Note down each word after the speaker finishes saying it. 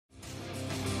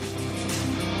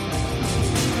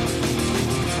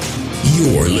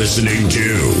You're listening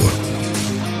to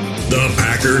the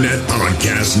Packernet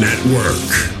Podcast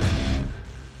Network.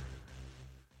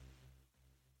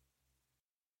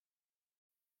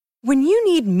 When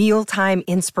you need mealtime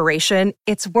inspiration,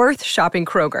 it's worth shopping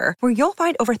Kroger, where you'll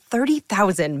find over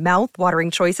 30,000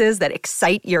 mouth-watering choices that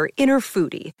excite your inner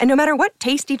foodie. And no matter what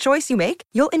tasty choice you make,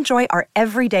 you'll enjoy our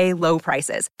everyday low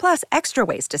prices, plus extra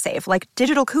ways to save, like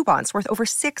digital coupons worth over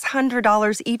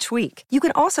 $600 each week. You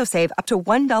can also save up to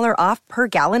 $1 off per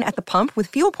gallon at the pump with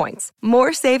fuel points.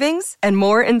 More savings and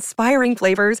more inspiring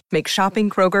flavors make shopping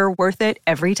Kroger worth it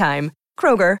every time.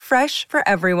 Kroger, fresh for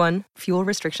everyone. Fuel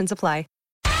restrictions apply.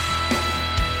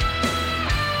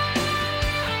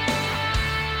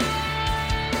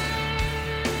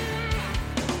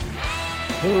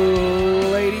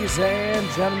 Ladies and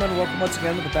gentlemen, welcome once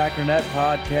again to the Packernet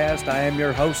Podcast. I am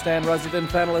your host and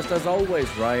resident panelist, as always,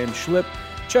 Ryan Schlip.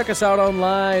 Check us out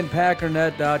online,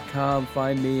 packernet.com.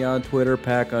 Find me on Twitter,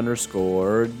 pack_daddy.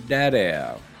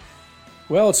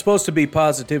 Well, it's supposed to be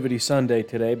Positivity Sunday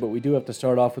today, but we do have to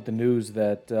start off with the news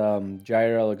that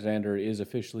Jaire Alexander is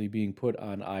officially being put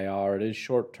on IR. It is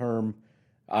short-term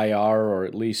IR, or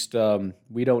at least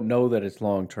we don't know that it's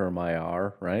long-term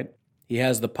IR, right? He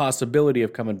has the possibility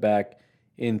of coming back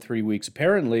in 3 weeks.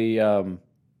 Apparently, the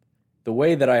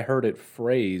way that I heard it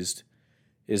phrased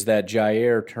is that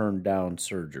Jaire turned down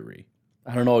surgery.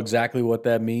 I don't know exactly what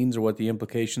that means or what the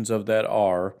implications of that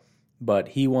are, but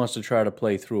he wants to try to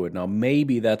play through it. Now,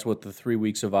 maybe that's what the 3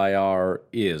 weeks of IR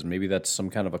is. Maybe that's some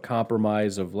kind of a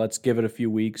compromise of let's give it a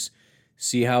few weeks,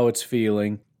 see how it's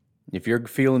feeling. If you're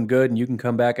feeling good and you can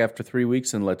come back after 3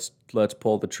 weeks, then let's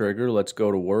pull the trigger, let's go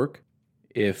to work.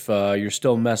 If you're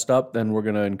still messed up, then we're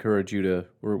going to encourage you to,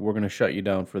 we're going to shut you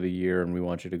down for the year and we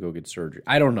want you to go get surgery.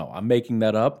 I don't know. I'm making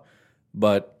that up,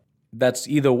 but that's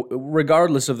either,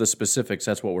 regardless of the specifics,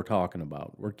 that's what we're talking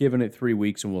about. We're giving it 3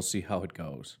 weeks and we'll see how it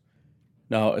goes.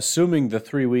 Now, assuming the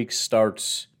 3 weeks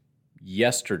starts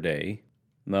yesterday,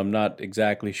 and I'm not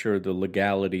exactly sure the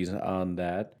legalities on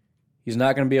that, he's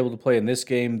not going to be able to play in this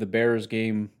game, the Bears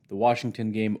game, the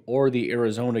Washington game, or the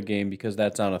Arizona game because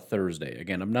that's on a Thursday.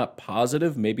 Again, I'm not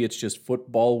positive. Maybe it's just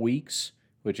football weeks,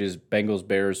 which is Bengals,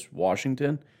 Bears,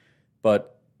 Washington.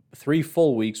 But 3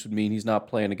 full weeks would mean he's not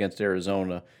playing against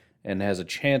Arizona and has a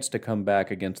chance to come back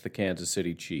against the Kansas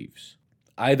City Chiefs.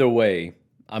 Either way,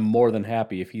 I'm more than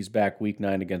happy if he's back week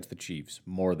 9 against the Chiefs.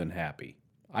 More than happy.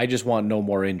 I just want no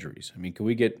more injuries. I mean, can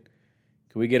we get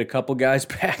a couple guys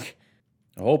back?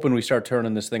 I'm hoping we start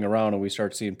turning this thing around and we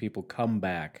start seeing people come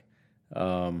back.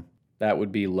 That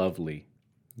would be lovely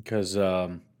because,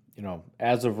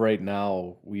 as of right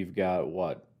now, we've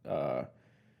got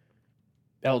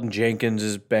Elton Jenkins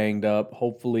is banged up.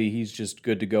 Hopefully he's just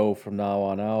good to go from now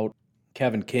on out.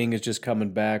 Kevin King is just coming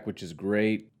back, which is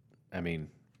great. I mean,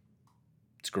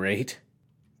 it's great.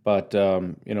 But,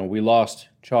 we lost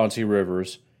Chauncey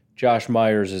Rivers. Josh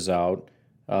Myers is out.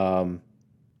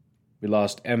 We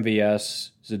lost MVS,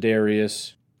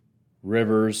 Za'Darius,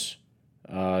 Rivers,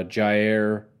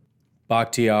 Jaire,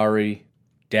 Bakhtiari,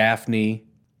 Daphne,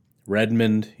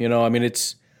 Redmond.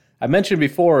 I mentioned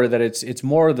before that it's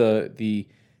more the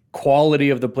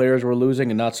quality of the players we're losing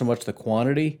and not so much the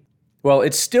quantity. Well,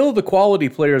 it's still the quality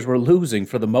players we're losing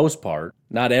for the most part.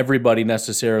 Not everybody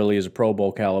necessarily is a Pro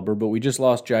Bowl caliber, but we just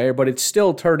lost Jaire, but it's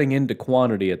still turning into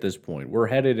quantity at this point. We're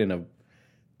headed in a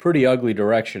pretty ugly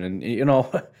direction, and,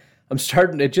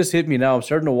 it just hit me now. I'm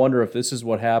starting to wonder if this is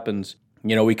what happens.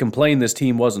 We complained this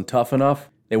team wasn't tough enough.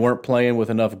 They weren't playing with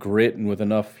enough grit and with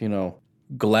enough,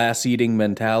 glass-eating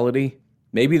mentality.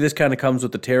 Maybe this kind of comes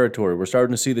with the territory. We're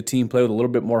starting to see the team play with a little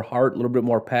bit more heart, a little bit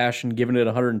more passion, giving it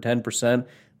 110%.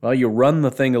 Well, you run the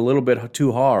thing a little bit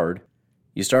too hard,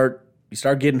 you start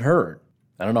getting hurt.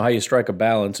 I don't know how you strike a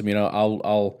balance. I mean,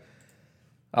 I'll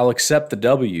accept the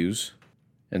W's.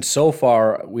 And so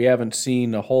far, we haven't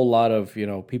seen a whole lot of,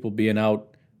 people being out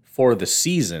for the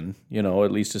season,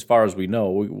 at least as far as we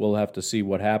know. We'll have to see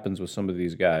what happens with some of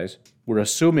these guys. We're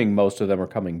assuming most of them are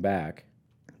coming back.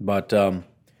 But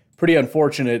pretty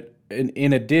unfortunate.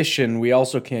 In addition, we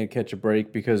also can't catch a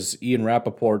break because Ian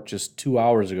Rappaport just 2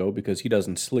 hours ago, because he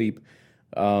doesn't sleep,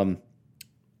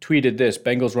 tweeted this: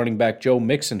 Bengals running back Joe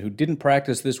Mixon, who didn't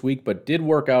practice this week but did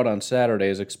work out on Saturday,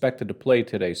 is expected to play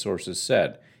today, sources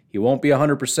said. He won't be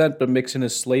 100%, but Mixon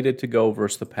is slated to go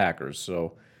versus the Packers.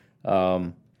 So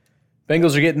Bengals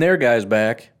are getting their guys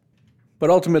back. But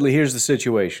ultimately, here's the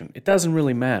situation. It doesn't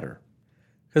really matter.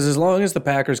 Because as long as the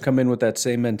Packers come in with that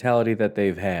same mentality that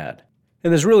they've had,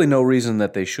 and there's really no reason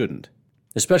that they shouldn't,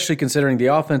 especially considering the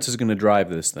offense is going to drive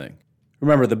this thing.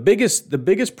 Remember, the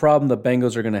biggest problem the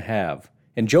Bengals are going to have,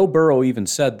 and Joe Burrow even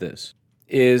said this,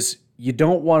 is you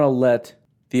don't want to let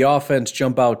the offense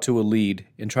jump out to a lead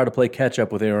and try to play catch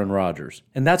up with Aaron Rodgers.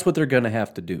 And that's what they're going to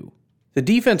have to do. The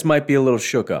defense might be a little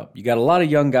shook up. You got a lot of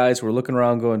young guys who are looking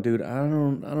around going, dude, I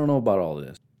don't know about all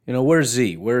this. Where's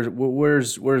Z? Where's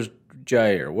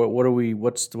Jair?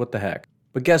 What the heck?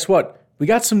 But guess what? We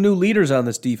got some new leaders on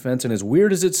this defense, and as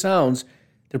weird as it sounds,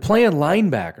 they're playing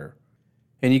linebacker.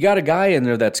 And you got a guy in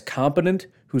there that's competent,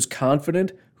 who's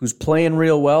confident, who's playing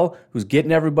real well, who's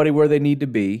getting everybody where they need to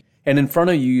be. And in front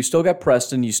of you, you still got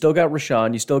Preston, you still got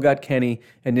Rashawn, you still got Kenny,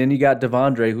 and then you got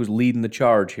Devondre who's leading the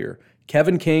charge here.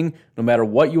 Kevin King, no matter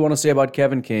what you want to say about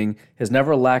Kevin King, has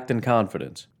never lacked in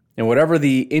confidence. And whatever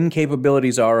the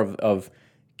incapabilities are of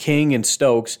King and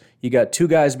Stokes, you got two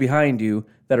guys behind you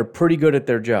that are pretty good at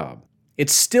their job.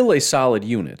 It's still a solid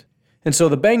unit. And so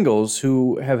the Bengals,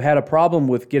 who have had a problem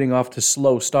with getting off to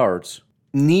slow starts,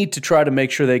 need to try to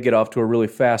make sure they get off to a really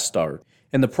fast start.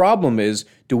 And the problem is,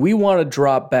 do we want to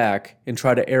drop back and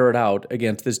try to air it out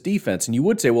against this defense? And you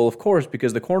would say, well, of course,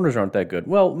 because the corners aren't that good.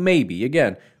 Well, maybe.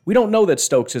 Again, we don't know that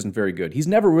Stokes isn't very good. He's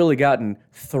never really gotten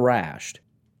thrashed.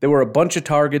 There were a bunch of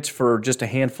targets for just a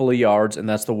handful of yards, and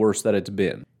that's the worst that it's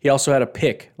been. He also had a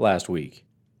pick last week.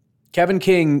 Kevin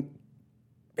King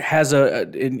has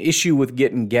an issue with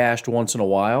getting gashed once in a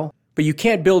while, but you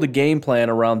can't build a game plan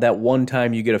around that one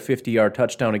time you get a 50-yard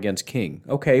touchdown against King.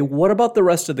 Okay, what about the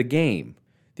rest of the game?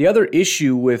 The other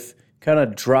issue with kind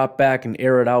of drop back and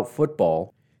air it out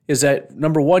football is that,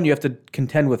 number one, you have to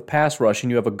contend with pass rush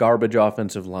and you have a garbage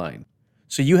offensive line.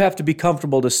 So you have to be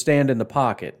comfortable to stand in the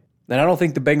pocket. And I don't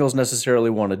think the Bengals necessarily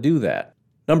want to do that.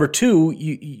 Number two,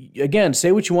 you again,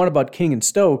 say what you want about King and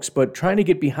Stokes, but trying to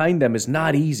get behind them is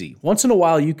not easy. Once in a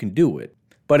while you can do it,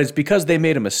 but it's because they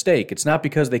made a mistake. It's not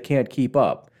because they can't keep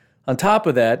up. On top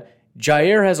of that,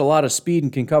 Jair has a lot of speed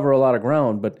and can cover a lot of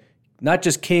ground, but not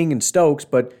just King and Stokes,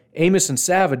 but Amos and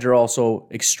Savage are also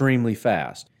extremely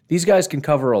fast. These guys can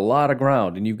cover a lot of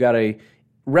ground, and you've got a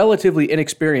relatively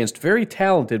inexperienced, very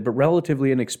talented, but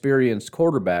relatively inexperienced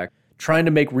quarterback trying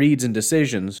to make reads and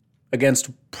decisions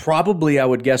against probably, I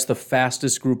would guess, the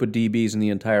fastest group of DBs in the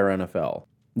entire NFL.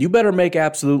 You better make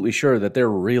absolutely sure that they're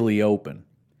really open.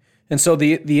 And so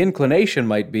the inclination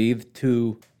might be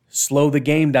to slow the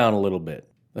game down a little bit.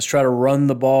 Let's try to run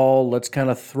the ball. Let's kind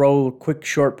of throw quick,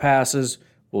 short passes.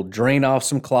 We'll drain off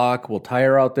some clock. We'll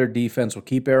tire out their defense. We'll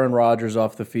keep Aaron Rodgers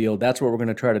off the field. That's what we're going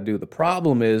to try to do. The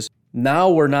problem is now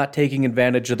we're not taking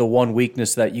advantage of the one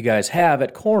weakness that you guys have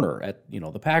at corner,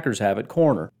 the Packers have at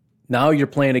corner. Now you're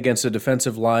playing against a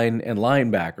defensive line and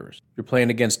linebackers. You're playing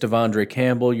against Devondre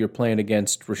Campbell. You're playing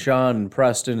against Rashawn and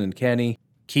Preston and Kenny.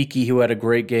 Kiki, who had a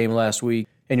great game last week.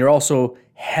 And you're also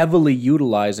heavily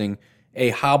utilizing a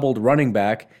hobbled running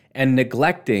back and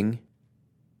neglecting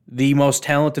the most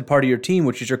talented part of your team,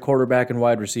 which is your quarterback and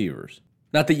wide receivers.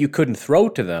 Not that you couldn't throw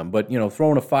to them, but,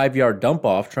 throwing a 5-yard dump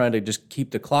off, trying to just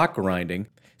keep the clock grinding.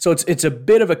 So it's a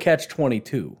bit of a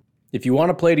catch-22. If you want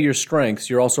to play to your strengths,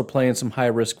 you're also playing some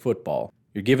high-risk football.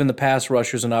 You're giving the pass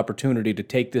rushers an opportunity to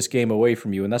take this game away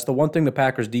from you, and that's the one thing the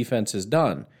Packers defense has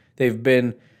done. They've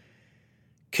been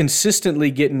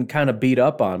consistently getting kind of beat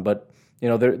up on, but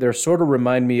they're sort of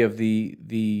remind me of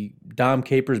the Dom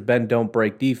Capers bend don't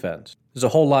break defense. There's a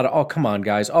whole lot of, oh, come on,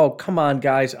 guys. Oh,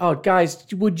 guys,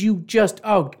 would you just,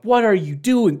 what are you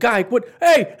doing? Guy, what?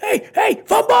 Hey,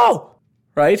 fumble!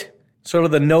 Right? Sort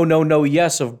of the no,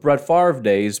 yes of Brett Favre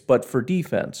days, but for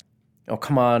defense. Oh,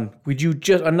 come on. Would you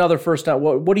just, another first down.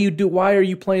 What do you do? Why are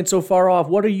you playing so far off?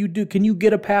 What do you do? Can you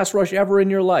get a pass rush ever in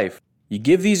your life? You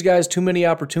give these guys too many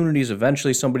opportunities,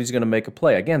 eventually somebody's going to make a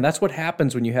play. Again, that's what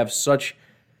happens when you have such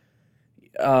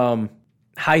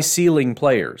high-ceiling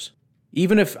players.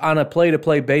 Even if on a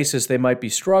play-to-play basis they might be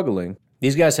struggling,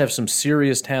 these guys have some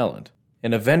serious talent,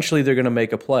 and eventually they're going to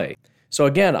make a play. So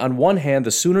again, on one hand,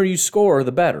 the sooner you score,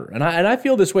 the better. And I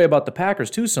feel this way about the Packers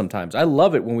too sometimes. I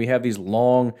love it when we have these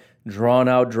long,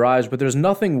 drawn-out drives, but there's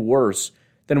nothing worse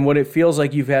than when it feels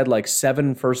like you've had like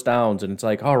 7 first downs, and it's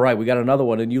like, all right, we got another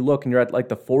one, and you look and you're at like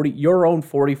your own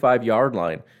 45-yard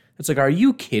line. It's like, are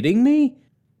you kidding me?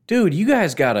 Dude, you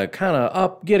guys got to kind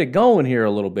of get it going here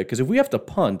a little bit, because if we have to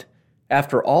punt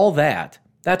after all that,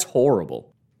 that's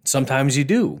horrible. Sometimes you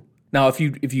do. Now, if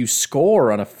you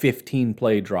score on a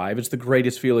 15-play drive, it's the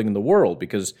greatest feeling in the world,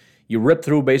 because you rip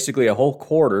through basically a whole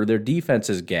quarter, their defense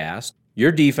is gassed,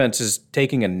 your defense is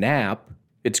taking a nap,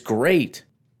 it's great.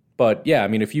 But yeah, I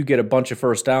mean, if you get a bunch of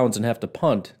first downs and have to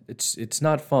punt, it's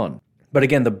not fun. But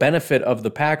again, the benefit of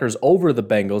the Packers over the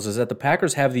Bengals is that the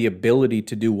Packers have the ability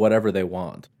to do whatever they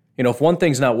want. If one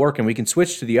thing's not working, we can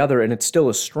switch to the other, and it's still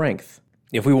a strength.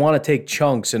 If we want to take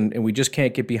chunks and we just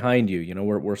can't get behind you,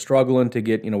 we're struggling to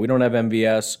get, we don't have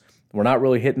MVS, we're not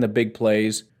really hitting the big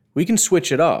plays. We can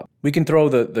switch it up. We can throw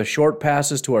the short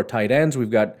passes to our tight ends. We've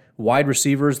got wide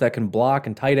receivers that can block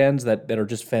and tight ends that are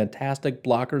just fantastic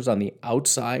blockers on the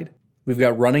outside. We've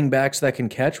got running backs that can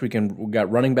catch. We've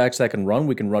got running backs that can run.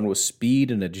 We can run with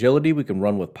speed and agility. We can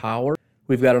run with power.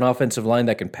 We've got an offensive line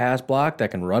that can pass block,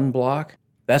 that can run block.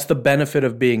 That's the benefit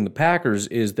of being the Packers,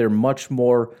 is they're much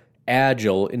more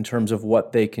agile in terms of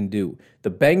what they can do.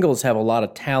 The Bengals have a lot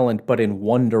of talent, but in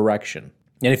one direction.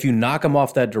 And if you knock them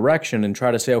off that direction and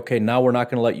try to say, okay, now we're not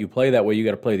going to let you play that way, you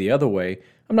got to play the other way,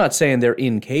 I'm not saying they're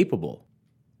incapable.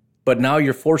 But now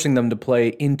you're forcing them to play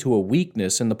into a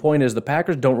weakness, and the point is the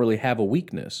Packers don't really have a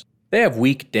weakness. They have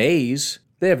weak days.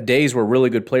 They have days where really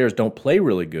good players don't play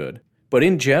really good. But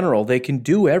in general, they can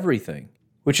do everything.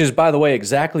 Which is, by the way,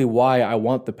 exactly why I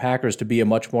want the Packers to be a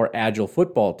much more agile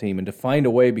football team and to find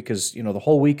a way, because, the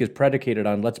whole week is predicated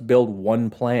on let's build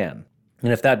one plan.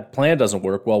 And if that plan doesn't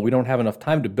work, well, we don't have enough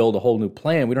time to build a whole new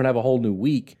plan. We don't have a whole new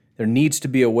week. There needs to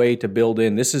be a way to build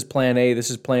in, this is plan A,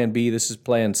 this is plan B, this is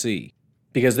plan C.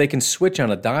 Because they can switch on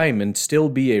a dime and still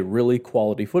be a really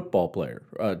quality football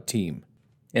team.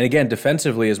 And again,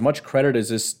 defensively, as much credit as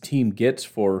this team gets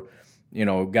for,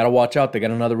 got to watch out. They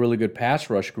got another really good pass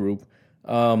rush group.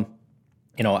 I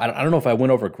don't know if I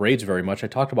went over grades very much. I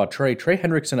talked about Trey. Trey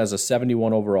Hendrickson has a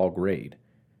 71 overall grade.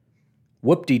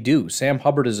 Whoop-de-doo. Sam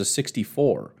Hubbard is a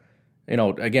 64.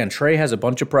 Again, Trey has a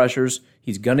bunch of pressures.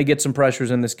 He's going to get some pressures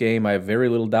in this game. I have very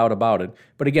little doubt about it.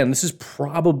 But again, this is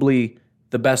probably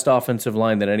the best offensive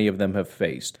line that any of them have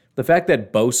faced. The fact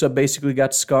that Bosa basically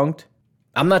got skunked,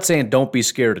 I'm not saying don't be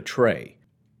scared of Trey,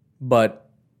 but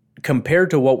compared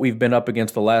to what we've been up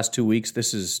against the last 2 weeks,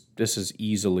 this is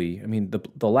easily,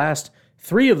 the last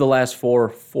 3 of the last 4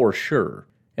 for sure.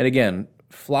 And again,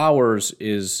 Flowers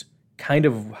is kind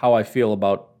of how I feel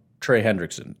about Trey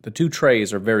Hendrickson. The two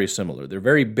Treys are very similar. They're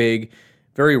very big,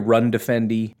 very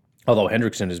run-defendy, although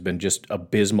Hendrickson has been just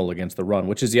abysmal against the run,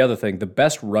 which is the other thing. The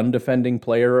best run-defending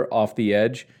player off the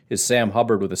edge is Sam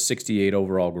Hubbard with a 68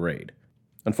 overall grade.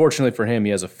 Unfortunately for him,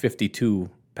 he has a 52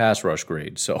 pass rush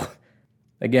grade. So,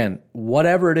 again,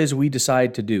 whatever it is we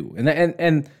decide to do,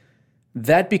 and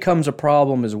that becomes a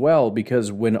problem as well,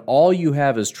 because when all you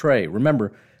have is Trey,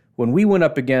 remember, when we went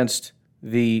up against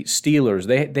the Steelers,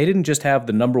 they didn't just have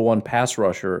the number one pass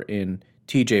rusher in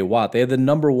TJ Watt. They had the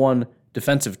number one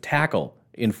defensive tackle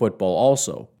in football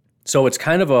also. So it's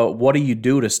kind of a, what do you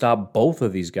do to stop both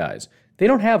of these guys? They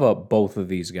don't have both of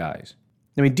these guys.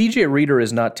 DJ Reader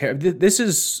is not terrible. This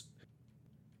is,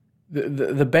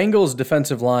 the Bengals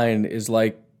defensive line is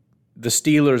like the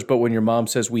Steelers, but when your mom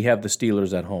says we have the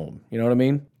Steelers at home. You know what I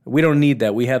mean? We don't need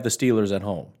that. We have the Steelers at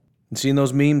home. And seeing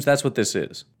those memes, that's what this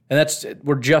is. And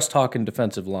we're just talking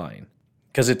defensive line,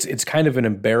 because it's kind of an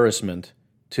embarrassment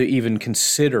to even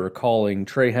consider calling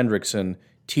Trey Hendrickson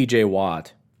TJ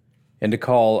Watt and to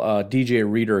call DJ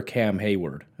Reader Cam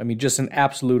Hayward. Just an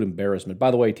absolute embarrassment.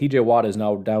 By the way, TJ Watt is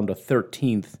now down to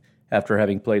 13th after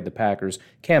having played the Packers.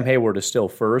 Cam Hayward is still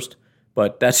first,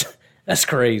 but that's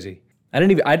crazy. I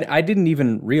didn't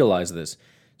even realize this.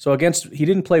 So he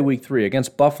didn't play week 3.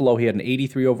 Against Buffalo, he had an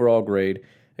 83 overall grade.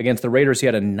 Against the Raiders, he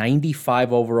had a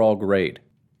 95 overall grade.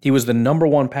 He was the number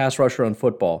one pass rusher in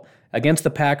football. Against the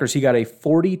Packers, he got a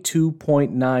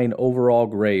 42.9 overall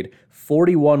grade,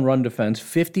 41 run defense,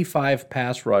 55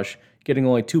 pass rush, getting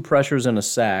only 2 pressures and a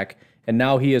sack. And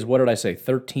now he is, 13th,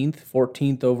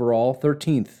 14th overall,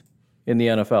 13th in the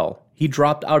NFL. He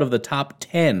dropped out of the top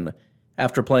 10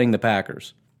 after playing the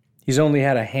Packers. He's only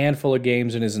had a handful of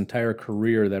games in his entire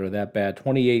career that are that bad.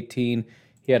 2018,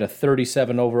 he had a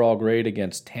 37 overall grade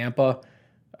against Tampa.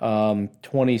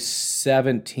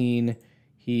 2017,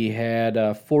 he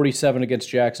had 47 against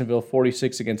Jacksonville,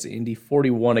 46 against Indy,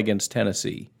 41 against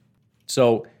Tennessee.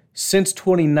 So since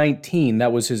 2019,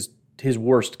 that was his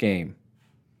worst game.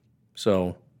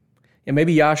 So, and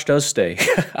maybe Yash does stay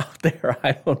out there.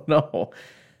 I don't know.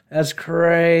 That's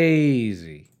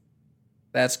crazy.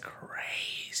 That's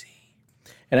crazy.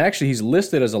 And actually, he's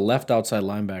listed as a left outside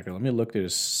linebacker. Let me look at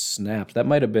his snaps. That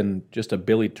might have been just a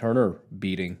Billy Turner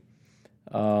beating.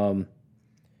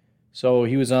 So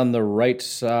he was on the right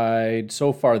side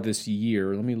so far this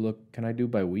year. Let me look. Can I do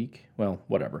by week? Well,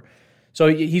 whatever. So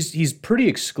he's pretty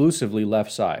exclusively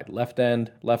left side, left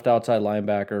end, left outside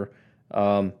linebacker.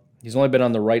 He's only been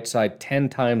on the right side 10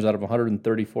 times out of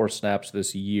 134 snaps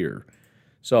this year.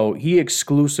 So he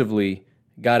exclusively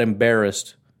got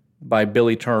embarrassed by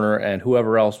Billy Turner and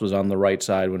whoever else was on the right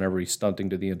side whenever he's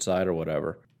stunting to the inside or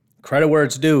whatever. Credit where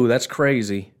it's due. That's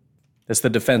crazy. That's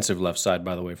the defensive left side,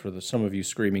 by the way, for some of you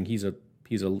screaming, he's a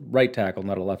right tackle,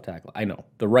 not a left tackle. I know.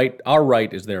 Our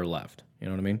right is their left. You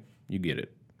know what I mean? You get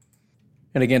it.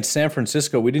 And against San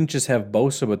Francisco, we didn't just have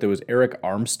Bosa, but there was Eric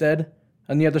Armstead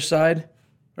on the other side.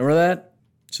 Remember that?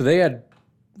 So they had,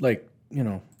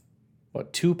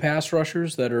 two pass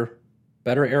rushers that are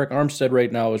better. Eric Armstead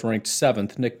right now is ranked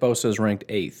 7th. Nick Bosa is ranked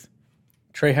 8th.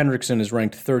 Trey Hendrickson is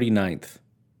ranked 39th.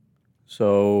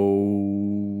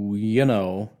 So,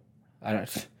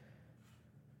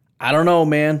 I don't know,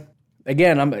 man.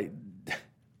 Again,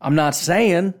 I'm not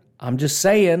saying. I'm just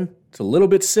saying it's a little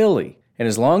bit silly. And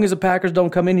as long as the Packers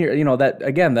don't come in here,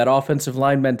 that offensive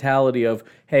line mentality of,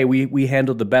 hey, we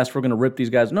handled the best, we're going to rip these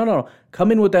guys. No.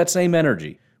 Come in with that same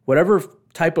energy. Whatever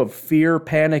type of fear,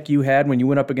 panic you had when you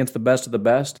went up against the best of the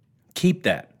best, keep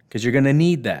that, because you're going to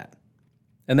need that.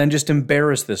 And then just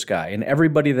embarrass this guy. And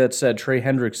everybody that said Trey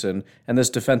Hendrickson and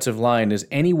this defensive line is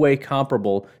any way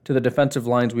comparable to the defensive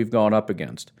lines we've gone up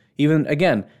against. Even,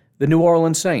 again, the New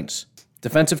Orleans Saints.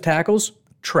 Defensive tackles,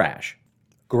 trash.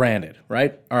 Granted,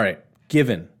 right? All right,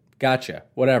 given. Gotcha.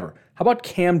 Whatever. How about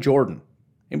Cam Jordan?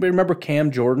 Anybody remember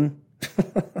Cam Jordan?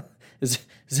 Does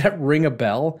that ring a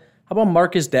bell? How about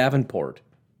Marcus Davenport?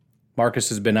 Marcus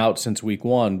has been out since week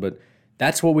 1, but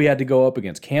that's what we had to go up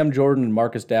against. Cam Jordan and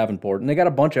Marcus Davenport. And they got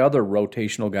a bunch of other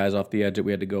rotational guys off the edge that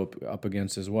we had to go up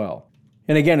against as well.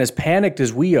 And again, as panicked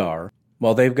as we are,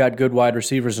 well, they've got good wide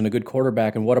receivers and a good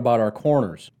quarterback. And what about our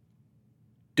corners?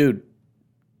 Dude,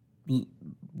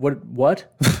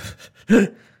 what?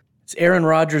 It's Aaron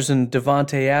Rodgers and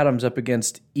Devontae Adams up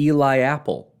against Eli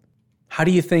Apple. How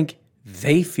do you think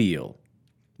they feel?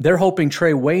 They're hoping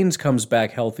Trey Waynes comes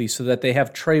back healthy so that they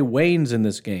have Trey Waynes in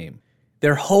this game.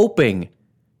 They're hoping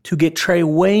to get Trey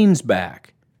Waynes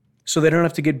back so they don't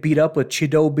have to get beat up with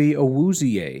Chidobe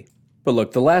Awuzie. But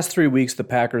look, the last 3 weeks, the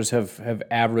Packers have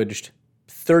averaged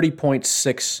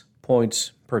 30.6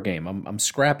 points per game. I'm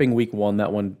scrapping week 1.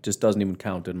 That one just doesn't even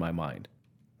count in my mind.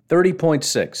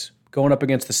 30.6. Going up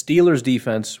against the Steelers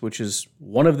defense, which is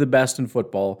one of the best in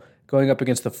football. Going up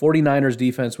against the 49ers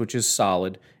defense, which is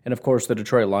solid. And of course, the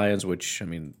Detroit Lions, which,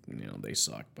 they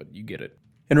suck, but you get it.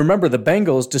 And remember, the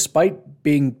Bengals, despite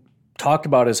being talked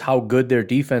about as how good their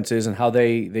defense is and how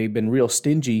they've been real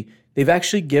stingy, they've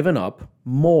actually given up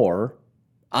more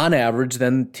on average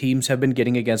than teams have been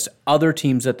getting against other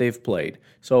teams that they've played.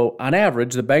 So on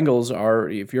average, the Bengals are,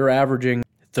 if you're averaging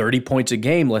 30 points a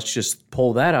game, let's just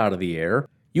pull that out of the air,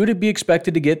 you would be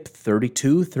expected to get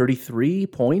 32, 33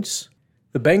 points.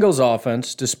 The Bengals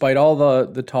offense, despite all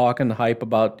the talk and the hype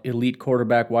about elite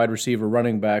quarterback, wide receiver,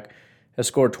 running back, has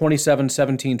scored 27,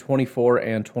 17, 24,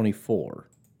 and 24.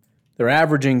 They're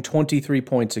averaging 23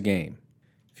 points a game.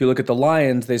 If you look at the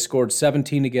Lions, they scored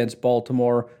 17 against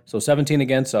Baltimore, so 17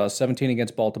 against us, 17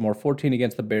 against Baltimore, 14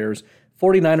 against the Bears.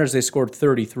 49ers, they scored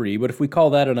 33, but if we call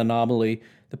that an anomaly,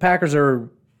 the Packers are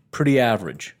pretty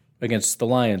average against the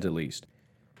Lions at least.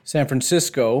 San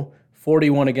Francisco,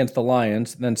 41 against the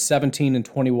Lions, then 17 and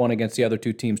 21 against the other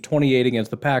two teams, 28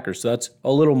 against the Packers, so that's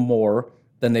a little more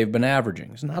than they've been averaging.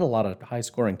 There's not a lot of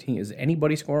high-scoring teams. Is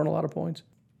anybody scoring a lot of points?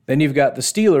 Then you've got the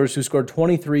Steelers, who scored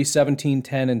 23, 17,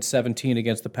 10, and 17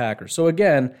 against the Packers. So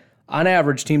again, on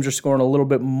average, teams are scoring a little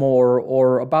bit more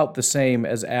or about the same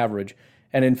as average.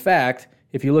 And in fact,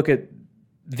 if you look at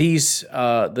these,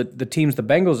 the teams the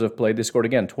Bengals have played, they scored,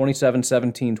 again, 27,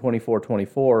 17, 24,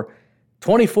 24.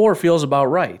 24 feels about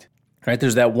right. Right?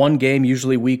 There's that one game,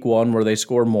 usually week 1, where they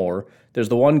score more. There's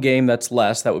the one game that's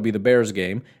less, that would be the Bears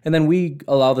game, and then we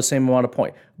allow the same amount of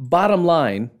point. Bottom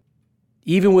line,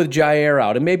 even with Jair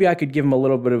out, and maybe I could give him a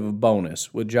little bit of a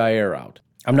bonus with Jair out.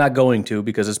 I'm not going to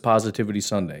because it's Positivity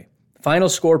Sunday. Final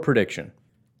score prediction,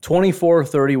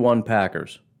 24-31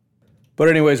 Packers. But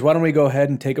anyways, why don't we go ahead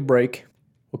and take a break.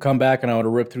 We'll come back and I want to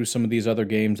rip through some of these other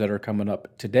games that are coming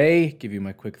up today, give you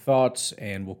my quick thoughts,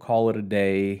 and we'll call it a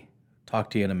day. Talk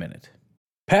to you in a minute.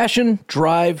 Passion,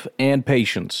 drive, and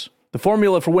patience. The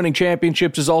formula for winning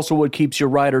championships is also what keeps your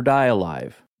ride or die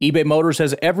alive. eBay Motors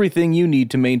has everything you need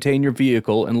to maintain your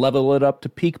vehicle and level it up to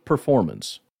peak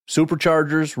performance.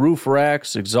 Superchargers, roof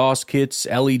racks, exhaust kits,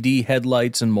 LED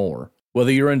headlights, and more.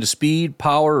 Whether you're into speed,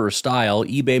 power, or style,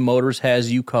 eBay Motors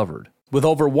has you covered. With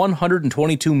over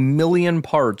 122 million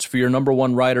parts for your number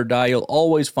one ride or die, you'll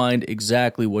always find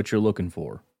exactly what you're looking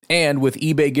for. And with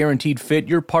eBay Guaranteed Fit,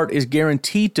 your part is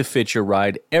guaranteed to fit your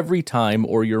ride every time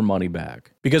or your money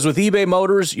back. Because with eBay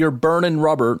Motors, you're burning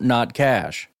rubber, not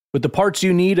cash. With the parts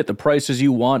you need at the prices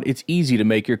you want, it's easy to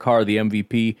make your car the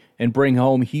MVP and bring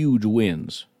home huge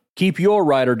wins. Keep your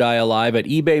ride or die alive at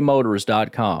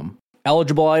ebaymotors.com.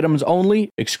 Eligible items only,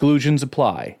 exclusions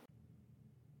apply.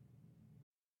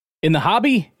 In the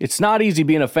hobby, it's not easy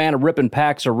being a fan of ripping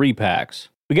packs or repacks.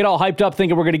 We get all hyped up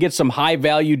thinking we're going to get some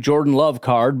high-value Jordan Love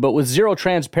card, but with zero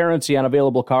transparency on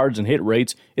available cards and hit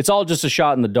rates, it's all just a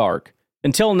shot in the dark.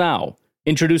 Until now,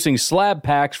 introducing slab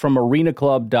packs from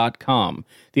arenaclub.com,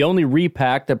 the only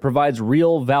repack that provides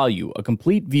real value, a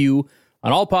complete view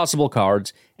on all possible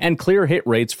cards, and clear hit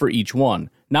rates for each one.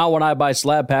 Now when I buy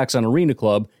slab packs on Arena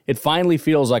Club, it finally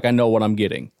feels like I know what I'm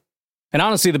getting. And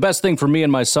honestly, the best thing for me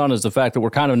and my son is the fact that we're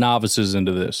kind of novices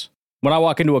into this. When I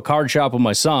walk into a card shop with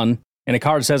my son, and a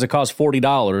card says it costs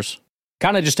 $40,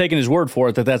 kind of just taking his word for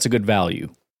it that that's a good value.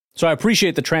 So I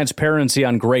appreciate the transparency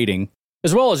on grading,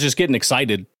 as well as just getting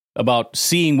excited about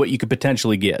seeing what you could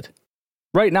potentially get.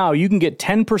 Right now, you can get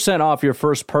 10% off your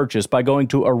first purchase by going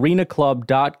to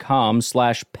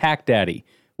arenaclub.com/packdaddy.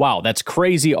 Wow, that's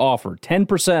crazy offer.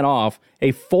 10% off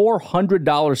a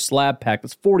 $400 slab pack.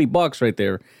 That's $40 right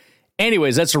there.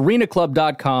 Anyways, that's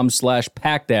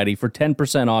arenaclub.com/packdaddy for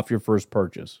 10% off your first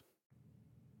purchase.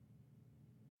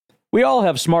 We all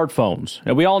have smartphones,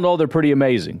 and we all know they're pretty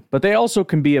amazing, but they also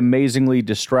can be amazingly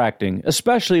distracting,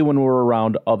 especially when we're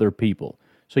around other people.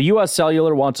 So US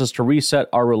Cellular wants us to reset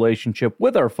our relationship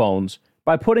with our phones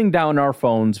by putting down our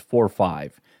phones for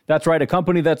 $5. That's right, a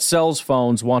company that sells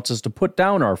phones wants us to put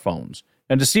down our phones.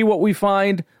 And to see what we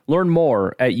find, learn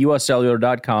more at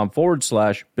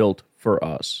uscellular.com/built for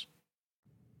us.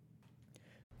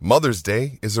 Mother's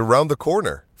Day is around the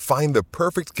corner. Find the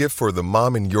perfect gift for the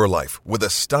mom in your life with a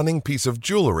stunning piece of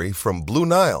jewelry from Blue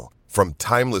Nile. From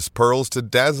timeless pearls to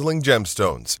dazzling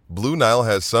gemstones, Blue Nile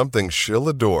has something she'll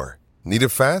adore. Need it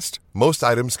fast? Most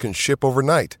items can ship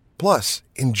overnight. Plus,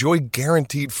 enjoy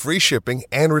guaranteed free shipping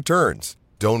and returns.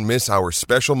 Don't miss our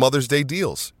special Mother's Day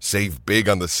deals. Save big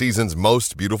on the season's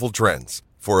most beautiful trends.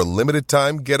 For a limited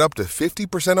time, get up to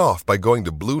 50% off by going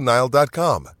to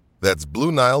BlueNile.com. That's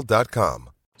BlueNile.com.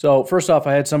 So first off,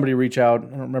 I had somebody reach out, I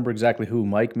don't remember exactly who,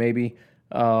 Mike maybe,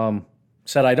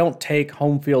 said I don't take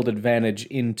home field advantage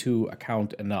into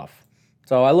account enough.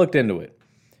 So I looked into it.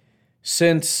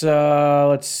 Since,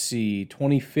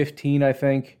 2015, I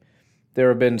think, there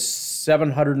have been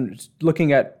 700,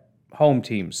 looking at home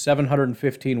teams,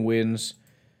 715 wins,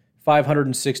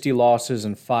 560 losses,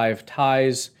 and 5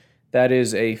 ties. That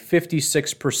is a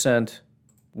 56%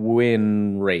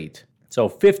 win rate. So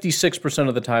 56%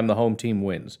 of the time the home team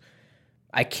wins.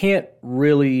 I can't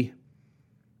really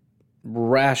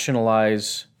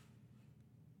rationalize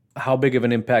how big of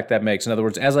an impact that makes. In other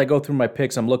words, as I go through my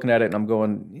picks, I'm looking at it and I'm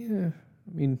going, yeah,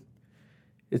 I mean,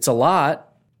 it's a lot.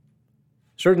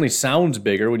 Certainly sounds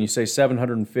bigger when you say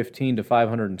 715 to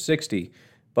 560.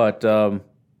 But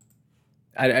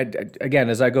again,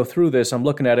 as I go through this, I'm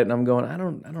looking at it and I'm going, I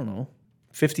don't know,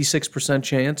 56%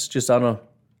 chance just on a.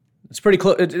 It's pretty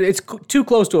close. It's too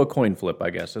close to a coin flip, I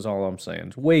guess, is all I'm saying.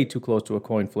 It's way too close to a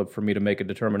coin flip for me to make a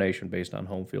determination based on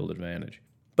home field advantage.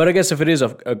 But I guess if it is a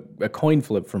coin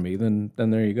flip for me, then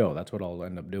there you go. That's what I'll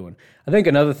end up doing. I think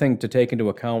another thing to take into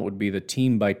account would be the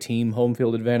team-by-team home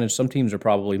field advantage. Some teams are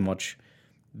probably much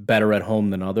better at home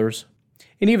than others.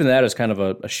 And even that is kind of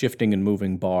a shifting and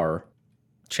moving bar.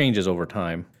 Changes over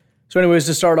time. So anyways,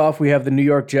 to start off, we have the New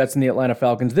York Jets and the Atlanta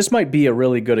Falcons. This might be a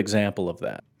really good example of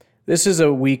that. This is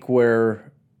a week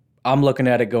where I'm looking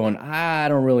at it going, I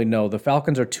don't really know. The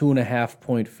Falcons are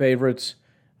 2.5-point favorites.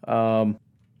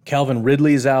 Calvin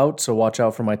Ridley's out, so watch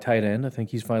out for my tight end. I think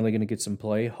he's finally going to get some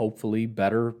play, hopefully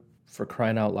better, for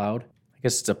crying out loud. I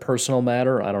guess it's a personal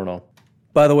matter. I don't know.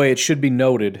 By the way, it should be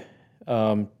noted,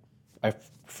 I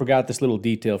forgot this little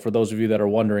detail for those of you that are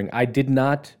wondering. I did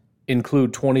not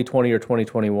include 2020 or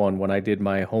 2021 when I did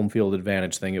my home field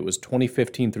advantage thing. It was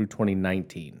 2015 through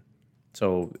 2019.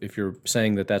 So if you're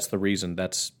saying that that's the reason,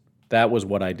 that was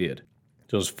what I did.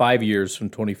 So it was 5 years from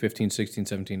 2015, 16,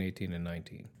 17, 18, and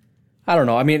 19. I don't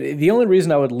know. I mean, the only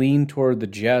reason I would lean toward the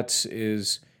Jets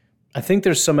is I think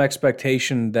there's some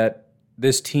expectation that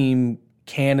this team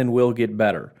can and will get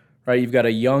better, right? You've got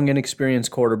a young,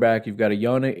 inexperienced quarterback. You've got a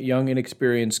young,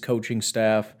 inexperienced coaching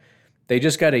staff. They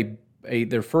just got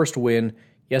their first win.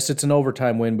 Yes, it's an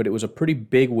overtime win, but it was a pretty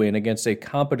big win against a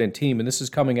competent team, and this is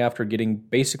coming after getting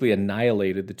basically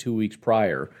annihilated the 2 weeks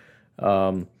prior.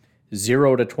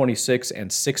 0-26 and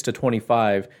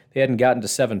 6-25. They hadn't gotten to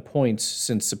 7 points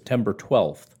since September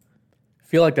 12th. I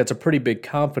feel like that's a pretty big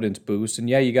confidence boost, and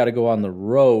yeah, you got to go on the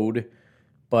road,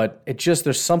 but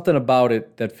there's something about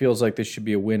it that feels like this should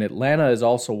be a win. Atlanta is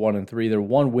also 1-3. Their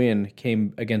one win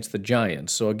came against the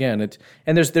Giants. So again,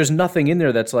 there's nothing in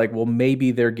there that's like, well,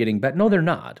 maybe they're getting better. No, they're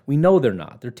not. We know they're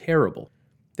not. They're terrible.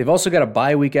 They've also got a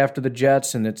bye week after the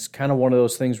Jets, and it's kind of one of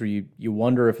those things where you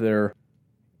wonder if they're,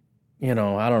 I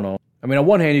don't know. I mean, on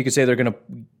one hand, you could say they're going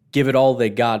to give it all they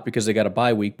got because they got a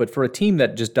bye week, but for a team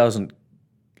that just doesn't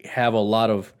have a lot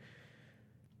of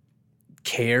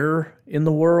care in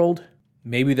the world,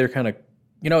 maybe they're kind of,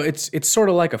 it's sort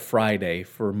of like a Friday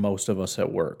for most of us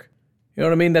at work. You know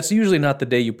what I mean? That's usually not the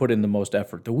day you put in the most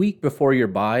effort. The week before your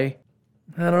bye,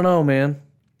 I don't know, man.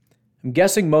 I'm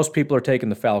guessing most people are taking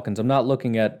the Falcons. I'm not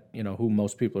looking at, who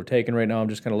most people are taking right now. I'm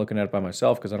just kind of looking at it by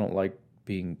myself because I don't like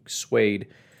being swayed.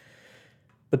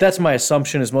 But that's my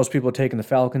assumption is most people are taking the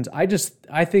Falcons. I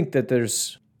think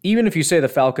that even if you say the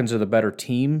Falcons are the better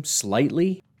team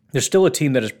slightly, there's still a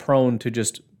team that is prone to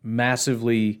just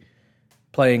massively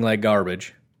playing like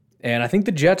garbage. And I think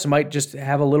the Jets might just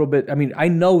have a little bit. I mean, I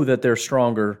know that they're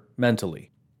stronger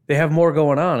mentally. They have more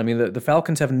going on. I mean, the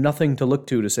Falcons have nothing to look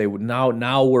to say,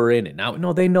 now we're in it.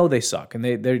 No, they know they suck. And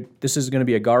this is going to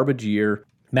be a garbage year.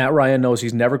 Matt Ryan knows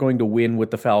he's never going to win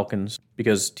with the Falcons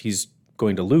because he's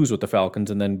going to lose with the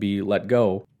Falcons and then be let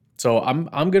go. So I'm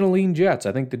going to lean Jets.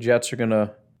 I think the Jets are going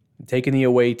to take in the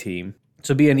away team.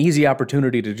 So it'd be an easy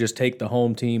opportunity to just take the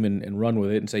home team and run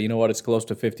with it and say, you know what, it's close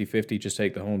to 50-50, just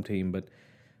take the home team. But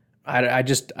I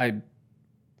don't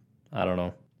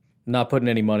know. I'm not putting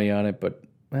any money on it, but,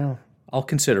 well, I'll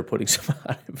consider putting some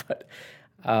on it. But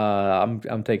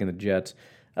I'm taking the Jets.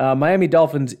 Miami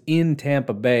Dolphins in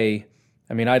Tampa Bay.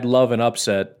 I mean, I'd love an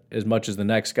upset as much as the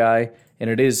next guy, and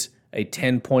it is a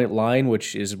 10-point line,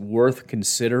 which is worth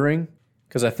considering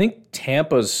because I think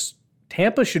Tampa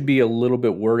should be a little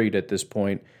bit worried at this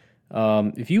point.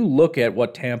 If you look at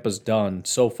what Tampa's done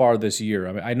so far this year,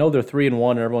 I mean, I know they're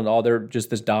 3-1 and everyone, they're just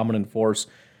this dominant force.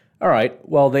 All right,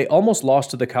 well, they almost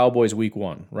lost to the Cowboys week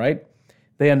 1, right?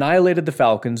 They annihilated the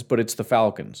Falcons, but it's the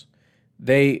Falcons.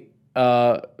 They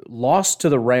lost to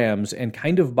the Rams and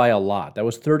kind of by a lot. That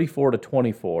was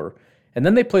 34-24. And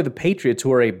then they play the Patriots,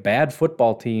 who are a bad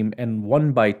football team, and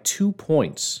won by 2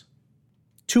 points.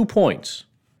 2 points.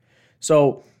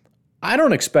 So I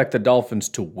don't expect the Dolphins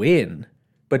to win,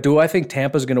 but do I think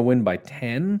Tampa's going to win by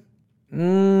 10?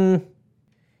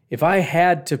 If I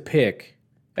had to pick,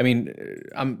 I mean,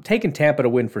 I'm taking Tampa to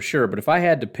win for sure, but if I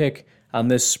had to pick on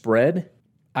this spread,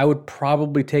 I would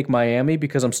probably take Miami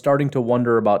because I'm starting to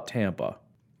wonder about Tampa.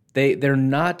 They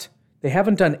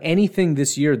haven't done anything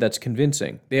this year that's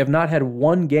convincing. They have not had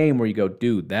one game where you go,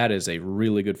 dude, that is a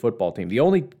really good football team. The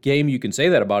only game you can say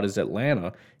that about is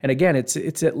Atlanta. And again, it's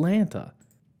Atlanta.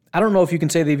 I don't know if you can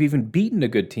say they've even beaten a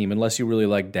good team unless you really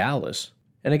like Dallas.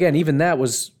 And again, even that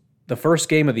was the first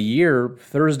game of the year,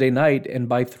 Thursday night, and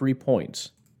by 3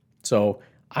 points. So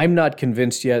I'm not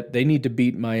convinced yet. They need to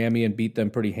beat Miami and beat them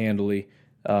pretty handily.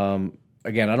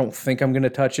 Again, I don't think I'm going to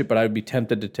touch it, but I would be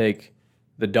tempted to take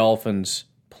the Dolphins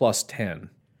plus 10.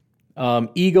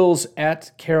 Eagles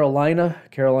at Carolina.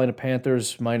 Carolina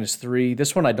Panthers -3.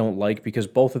 This one I don't like because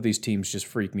both of these teams just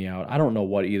freak me out. I don't know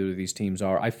what either of these teams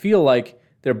are. I feel like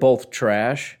they're both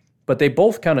trash, but they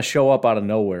both kind of show up out of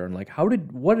nowhere. And like,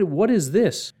 what is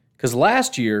this? Because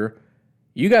last year,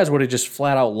 you guys would have just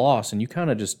flat out lost, and you kind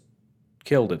of just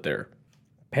killed it there.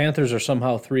 Panthers are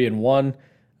somehow 3-1.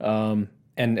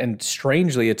 And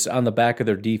strangely, it's on the back of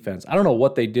their defense. I don't know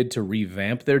what they did to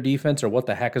revamp their defense or what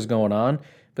the heck is going on,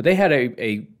 but they had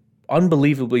a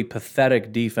unbelievably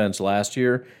pathetic defense last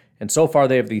year, and so far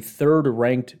they have the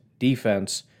third-ranked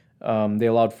defense. They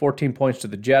allowed 14 points to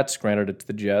the Jets. Granted, it's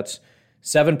the Jets.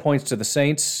 7 points to the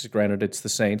Saints. Granted, it's the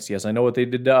Saints. Yes, I know what they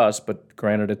did to us, but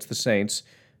granted, it's the Saints.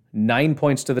 9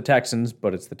 points to the Texans,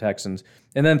 but it's the Texans.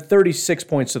 And then 36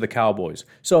 points to the Cowboys.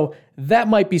 So that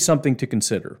might be something to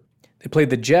consider. They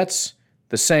played the Jets,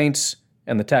 the Saints,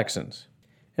 and the Texans.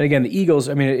 And again, the Eagles,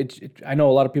 I mean, I know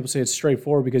a lot of people say it's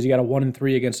straightforward because you got a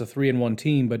 1-3 against a 3-1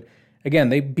 team, but again,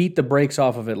 they beat the brakes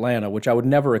off of Atlanta, which I would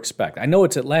never expect. I know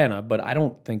it's Atlanta, but I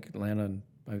don't think Atlanta,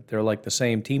 they're like the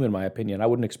same team in my opinion. I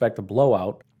wouldn't expect a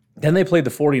blowout. Then they played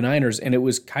the 49ers, and it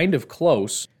was kind of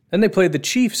close. Then they played the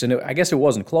Chiefs, and I guess it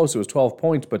wasn't close. It was 12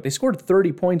 points, but they scored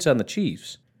 30 points on the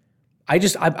Chiefs.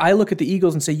 I look at the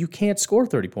Eagles and say, you can't score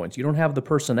 30 points. You don't have the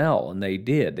personnel, and they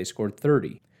did. They scored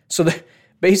 30. So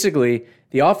basically,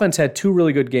 the offense had 2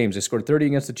 really good games. They scored 30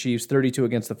 against the Chiefs, 32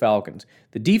 against the Falcons.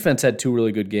 The defense had 2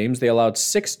 really good games. They allowed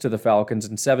 6 to the Falcons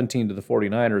and 17 to the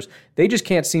 49ers. They just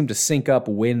can't seem to sync up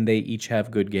when they each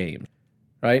have good games,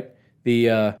 right?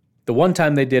 The one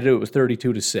time they did it, it was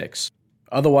 32-6.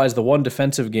 Otherwise, the one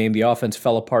defensive game, the offense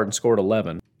fell apart and scored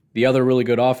 11. The other really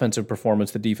good offensive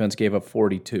performance, the defense gave up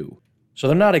 42. So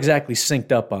they're not exactly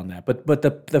synced up on that. But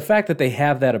the fact that they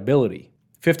have that ability,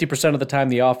 50% of the time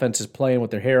the offense is playing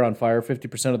with their hair on fire,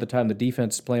 50% of the time the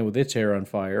defense is playing with its hair on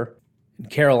fire. And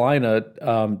Carolina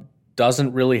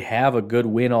doesn't really have a good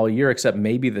win all year except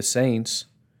maybe the Saints.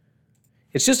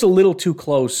 It's just a little too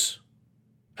close.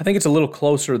 I think it's a little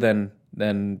closer than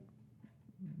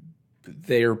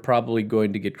they're probably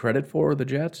going to get credit for, the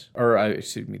Jets. Or,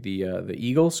 the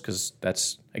Eagles, because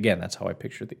that's how I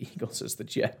picture the Eagles, as the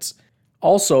Jets.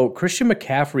 Also, Christian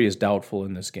McCaffrey is doubtful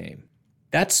in this game.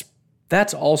 That's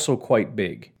also quite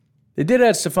big. They did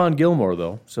add Stephon Gilmore,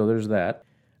 though, so there's that.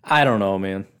 I don't know,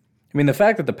 man. I mean, the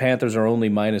fact that the Panthers are only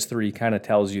 -3 kind of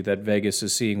tells you that Vegas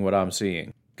is seeing what I'm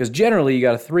seeing. Because generally, you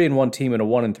got a 3-1 team and a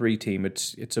 1-3 team.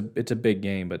 It's a big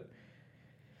game, but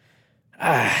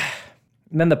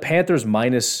and then the Panthers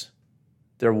minus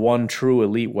their one true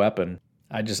elite weapon.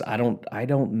 I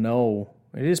don't know.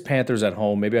 It is Panthers at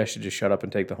home. Maybe I should just shut up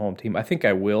and take the home team. I think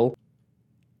I will.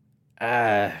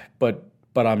 But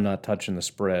I'm not touching the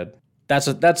spread. That's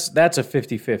a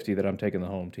 50-50 that I'm taking the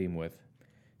home team with.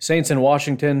 Saints in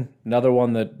Washington, another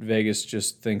one that Vegas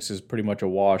just thinks is pretty much a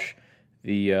wash.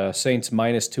 The Saints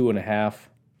 -2.5.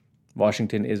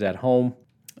 Washington is at home.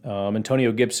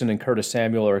 Antonio Gibson and Curtis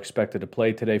Samuel are expected to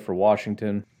play today for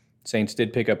Washington. Saints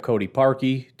did pick up Cody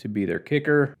Parkey to be their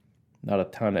kicker. Not a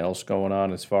ton else going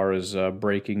on as far as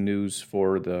breaking news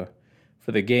for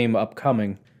the game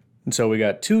upcoming. And so we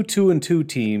got 2-2-2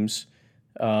 teams.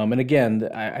 And again,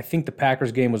 I think the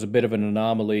Packers game was a bit of an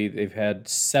anomaly. They've had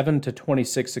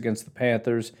 7-26 against the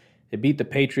Panthers. They beat the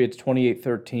Patriots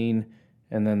 28-13.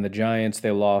 And then the Giants,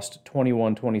 they lost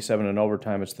 21-27 in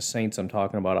overtime. It's the Saints I'm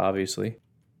talking about, obviously.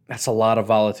 That's a lot of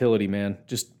volatility, man.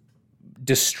 Just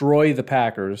destroy the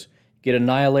Packers, get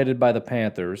annihilated by the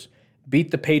Panthers,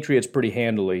 beat the Patriots pretty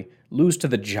handily, lose to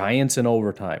the Giants in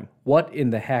overtime. What in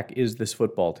the heck is this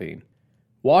football team?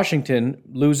 Washington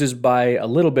loses by a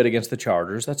little bit against the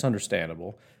Chargers. That's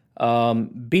understandable.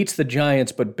 Beats the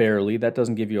Giants, but barely. That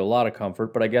doesn't give you a lot of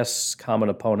comfort, but I guess common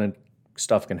opponent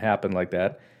stuff can happen like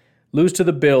that. Lose to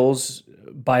the Bills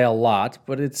by a lot,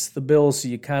 but it's the Bills, so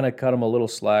you kind of cut them a little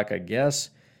slack, I guess.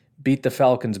 Beat the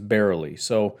Falcons barely.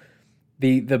 So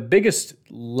the biggest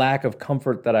lack of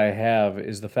comfort that I have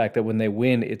is the fact that when they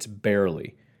win, it's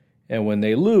barely. And when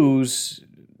they lose,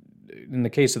 in the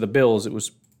case of the Bills, it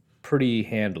was pretty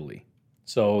handily.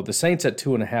 So the Saints at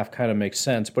 2.5 kind of makes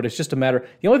sense, but it's just a matter.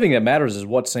 The only thing that matters is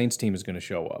what Saints team is going to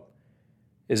show up.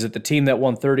 Is it the team that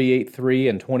won 38-3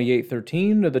 and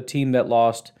 28-13, or the team that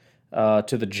lost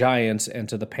to the Giants and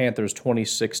to the Panthers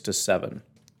 26-7?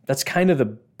 That's kind of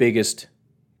the biggest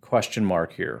question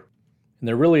mark here. And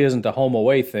there really isn't a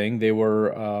home-away thing. They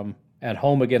were at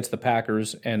home against the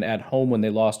Packers and at home when they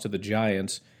lost to the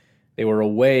Giants. They were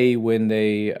away when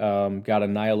they got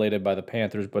annihilated by the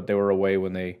Panthers, but they were away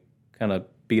when they kind of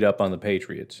beat up on the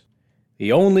Patriots.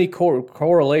 The only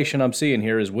correlation I'm seeing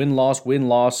here is win-loss,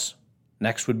 win-loss.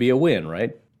 Next would be a win,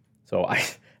 right? So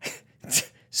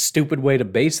stupid way to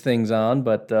base things on,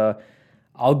 but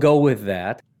I'll go with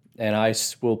that, and I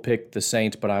will pick the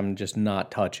Saints, but I'm just not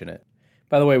touching it.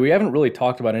 By the way, we haven't really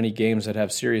talked about any games that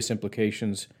have serious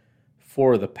implications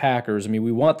for the Packers. I mean,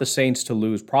 we want the Saints to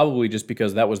lose probably just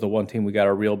because that was the one team we got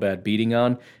a real bad beating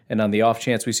on, and on the off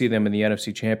chance we see them in the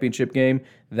NFC Championship game,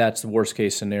 that's the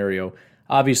worst-case scenario.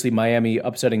 Obviously, Miami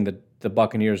upsetting the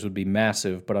Buccaneers would be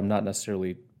massive, but I'm not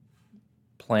necessarily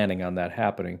planning on that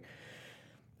happening.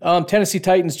 Tennessee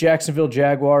Titans, Jacksonville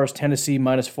Jaguars, Tennessee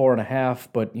 -4.5,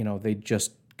 but, they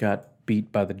just got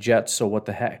beat by the Jets, so what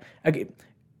the heck?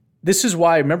 This is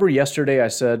why, remember yesterday I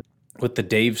said with the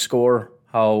Dave score,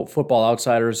 how Football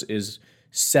Outsiders is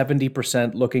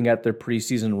 70% looking at their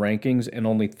preseason rankings and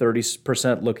only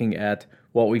 30% looking at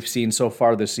what we've seen so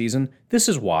far this season? This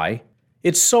is why.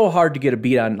 It's so hard to get a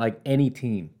beat on any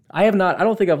team. I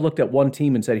don't think I've looked at one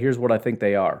team and said, here's what I think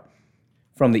they are.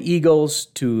 From the Eagles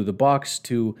to the Bucks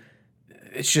to,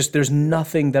 it's just there's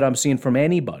nothing that I'm seeing from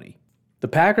anybody. The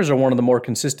Packers are one of the more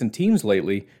consistent teams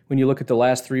lately when you look at the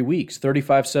last 3 weeks.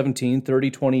 35-17,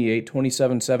 30-28,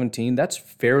 27-17. That's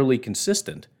fairly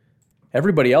consistent.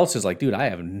 Everybody else is like, dude, I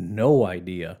have no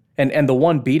idea. And the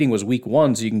one beating was week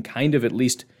 1, so you can kind of at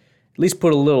least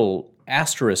put a little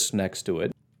asterisk next to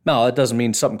it. Now, that doesn't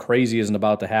mean something crazy isn't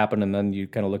about to happen, and then you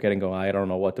kind of look at it and go, I don't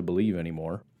know what to believe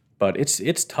anymore. But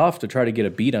it's tough to try to get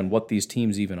a beat on what these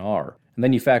teams even are. And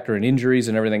then you factor in injuries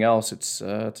and everything else. It's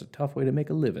a tough way to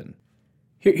make a living.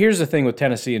 Here's the thing with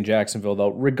Tennessee and Jacksonville, though.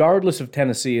 Regardless of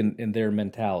Tennessee and their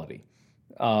mentality,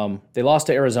 they lost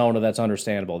to Arizona. That's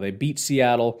understandable. They beat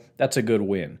Seattle. That's a good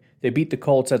win. They beat the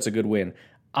Colts. That's a good win.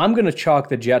 I'm going to chalk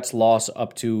the Jets' loss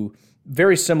up to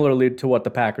very similarly to what the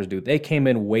Packers do. They came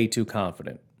in way too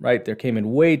confident, right? They came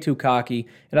in way too cocky,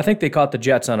 and I think they caught the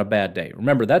Jets on a bad day.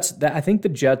 Remember, I think the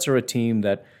Jets are a team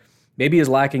that maybe is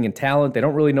lacking in talent. They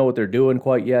don't really know what they're doing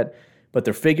quite yet, but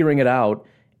they're figuring it out,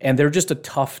 and they're just a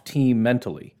tough team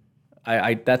mentally.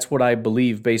 That's what I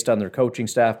believe based on their coaching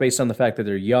staff, based on the fact that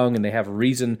they're young and they have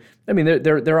reason. I mean,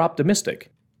 they're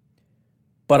optimistic.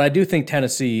 But I do think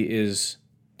Tennessee is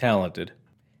talented.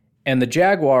 And the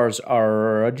Jaguars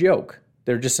are a joke.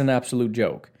 They're just an absolute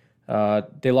joke.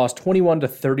 They lost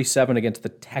 21-37 against the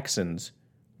Texans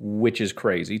which is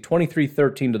crazy.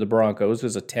 23-13 to the Broncos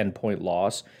is a 10-point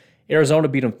loss. Arizona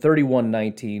beat them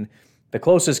 31-19. The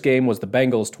closest game was the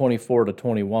Bengals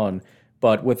 24-21.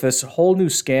 But with this whole new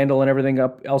scandal and everything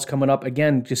else coming up,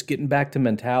 again, just getting back to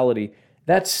mentality,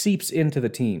 that seeps into the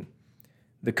team.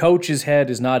 The coach's head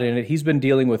is not in it. He's been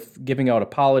dealing with giving out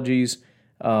apologies.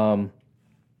 Tim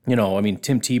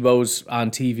Tebow's on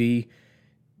TV,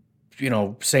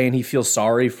 saying he feels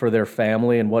sorry for their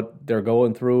family and what they're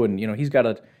going through. And,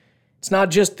 it's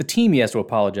not just the team he has to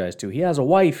apologize to. He has a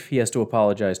wife he has to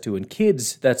apologize to and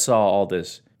kids that saw all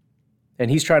this.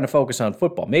 And he's trying to focus on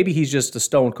football. Maybe he's just a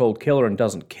stone-cold killer and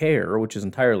doesn't care, which is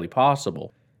entirely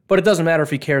possible. But it doesn't matter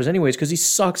if he cares anyways because he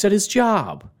sucks at his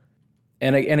job.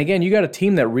 And again, you got a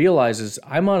team that realizes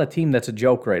I'm on a team that's a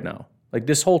joke right now. Like,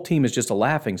 this whole team is just a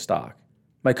laughing stock.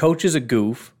 My coach is a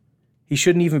goof. He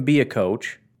shouldn't even be a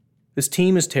coach. This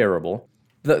team is terrible.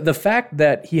 The fact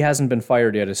that he hasn't been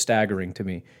fired yet is staggering to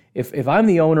me. If I'm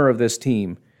the owner of this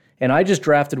team and I just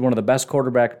drafted one of the best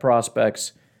quarterback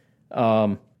prospects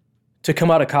to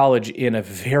come out of college in a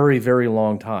very, very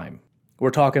long time. We're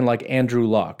talking like Andrew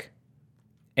Luck.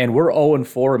 And we're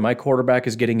 0-4 and my quarterback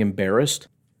is getting embarrassed.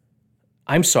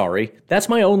 I'm sorry. That's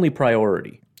my only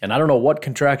priority. And I don't know what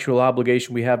contractual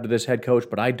obligation we have to this head coach,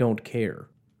 but I don't care.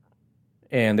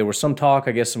 And there was some talk,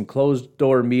 I guess some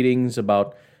closed-door meetings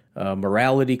about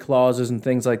morality clauses and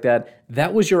things like that.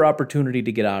 That was your opportunity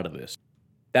to get out of this.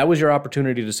 That was your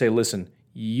opportunity to say, listen,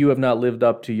 you have not lived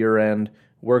up to your end.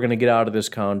 We're going to get out of this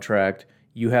contract.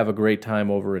 You have a great time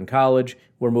over in college.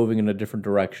 We're moving in a different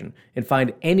direction. And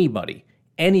find anybody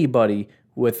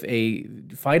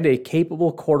find a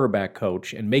capable quarterback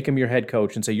coach and make him your head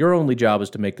coach and say, your only job is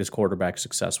to make this quarterback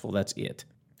successful. That's it.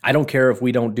 I don't care if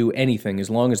we don't do anything. As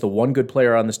long as the one good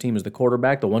player on this team is the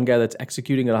quarterback, the one guy that's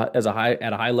executing at a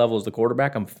high level is the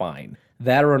quarterback, I'm fine.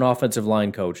 That or an offensive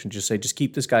line coach and just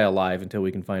keep this guy alive until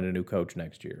we can find a new coach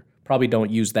next year. Probably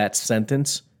don't use that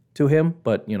sentence to him,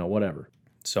 but, whatever.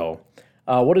 So,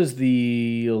 what is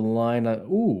the line?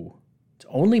 It's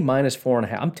only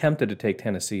 -4.5. I'm tempted to take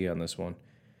Tennessee on this one.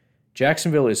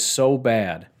 Jacksonville is so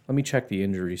bad. Let me check the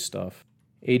injury stuff.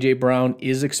 A.J. Brown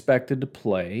is expected to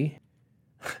play.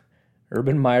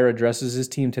 Urban Meyer addresses his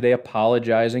team today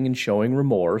apologizing and showing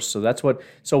remorse. So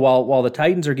while the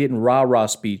Titans are getting rah-rah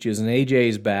speeches and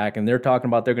AJ's back and they're talking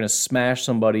about they're going to smash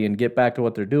somebody and get back to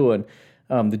what they're doing,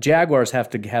 the Jaguars have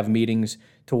to have meetings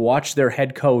to watch their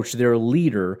head coach, their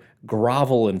leader,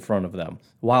 grovel in front of them.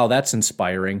 Wow, that's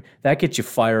inspiring. That gets you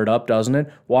fired up, doesn't it?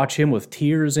 Watch him with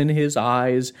tears in his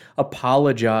eyes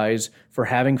apologize for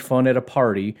having fun at a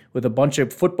party with a bunch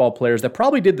of football players that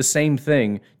probably did the same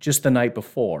thing just the night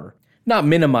before. Not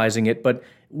minimizing it, but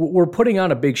we're putting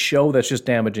on a big show that's just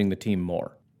damaging the team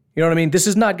more. You know what I mean? This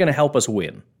is not going to help us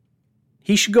win.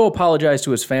 He should go apologize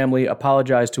to his family,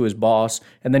 apologize to his boss,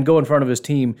 and then go in front of his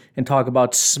team and talk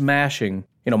about smashing.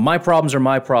 My problems are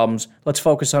my problems. Let's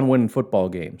focus on winning football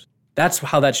games. That's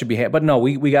how that should be handled. But no,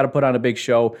 we got to put on a big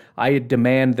show. I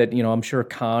demand that, I'm sure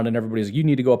Khan and everybody's, you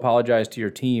need to go apologize to your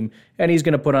team, and he's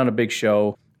going to put on a big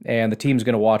show. And the team's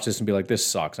going to watch this and be like, this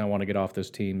sucks. I want to get off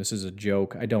this team. This is a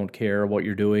joke. I don't care what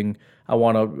you're doing. I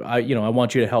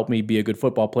want you to help me be a good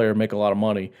football player, make a lot of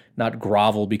money, not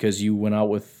grovel because you went out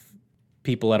with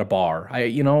people at a bar.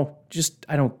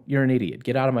 You're an idiot.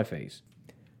 Get out of my face.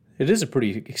 It is a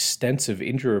pretty extensive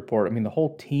injury report. I mean, the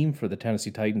whole team for the Tennessee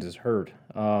Titans is hurt.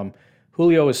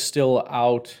 Julio is still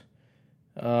out.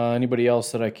 Anybody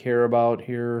else that I care about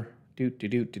here?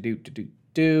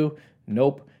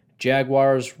 Nope.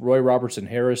 Jaguars, Roy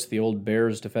Robertson-Harris, the old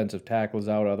Bears defensive tackle, is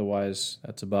out. Otherwise,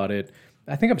 that's about it.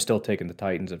 I think I'm still taking the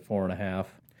Titans at 4.5.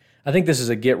 I think this is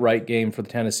a get-right game for the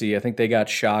Tennessee. I think they got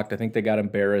shocked. I think they got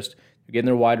embarrassed. They're getting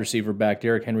their wide receiver back.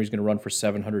 Derrick Henry's going to run for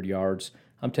 700 yards.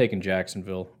 I'm taking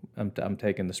Jacksonville. I'm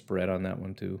taking the spread on that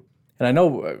one, too. And I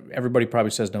know everybody probably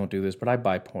says don't do this, but I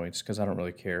buy points because I don't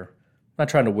really care. I'm not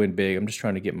trying to win big. I'm just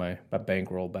trying to get my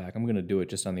bankroll back. I'm going to do it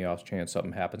just on the off chance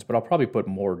something happens, but I'll probably put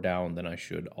more down than I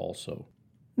should also.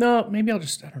 No, maybe I'll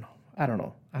just, I don't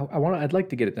know. I'd like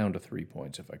to get it down to 3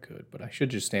 points if I could, but I should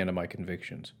just stand on my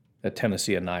convictions that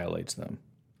Tennessee annihilates them.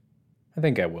 I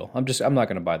think I will. I'm not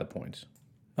going to buy the points.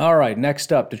 All right,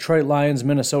 next up, Detroit Lions,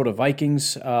 Minnesota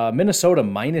Vikings. Minnesota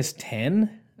 -10?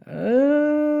 I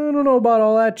don't know about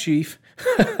all that, Chief.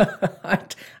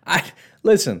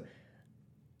 Listen,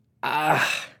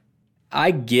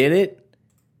 I get it,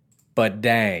 but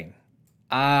dang,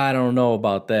 I don't know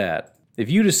about that. If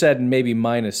you'd have said maybe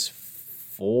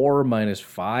 -4,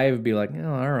 -5, it'd be like,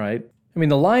 oh, all right. I mean,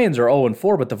 the Lions are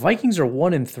 0-4, but the Vikings are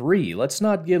 1-3. Let's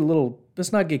not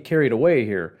get carried away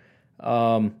here.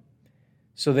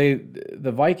 So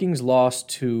the Vikings lost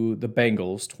to the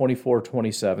Bengals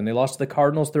 24-27. They lost to the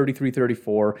Cardinals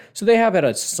 33-34. So they have had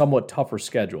a somewhat tougher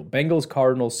schedule. Bengals,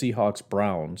 Cardinals, Seahawks,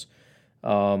 Browns.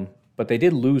 But they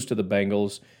did lose to the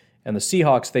Bengals. And the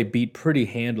Seahawks, they beat pretty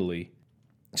handily.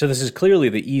 So this is clearly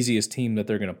the easiest team that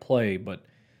they're going to play. But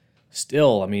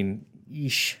still, I mean,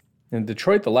 yeesh. And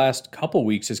Detroit the last couple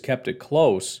weeks has kept it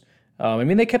close.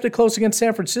 They kept it close against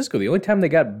San Francisco. The only time they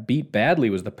got beat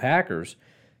badly was the Packers.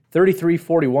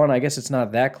 33-41, I guess it's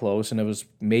not that close, and it was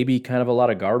maybe kind of a lot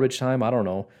of garbage time. I don't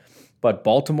know. But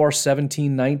Baltimore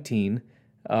 17-19.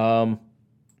 And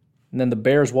then the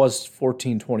Bears was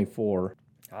 14-24.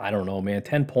 I don't know, man.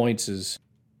 10 points is...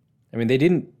 they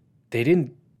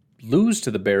didn't lose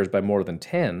to the Bears by more than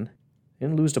 10. They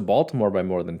didn't lose to Baltimore by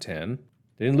more than 10.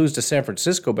 They didn't lose to San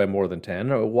Francisco by more than 10.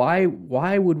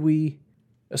 Why would we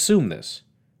assume this?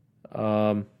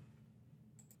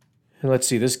 Let's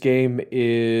see. This game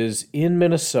is in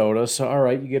Minnesota, so all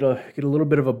right, you get a little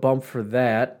bit of a bump for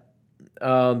that.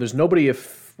 There's nobody.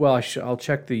 I'll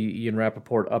check the Ian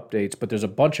Rappaport updates, but there's a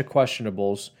bunch of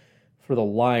questionables for the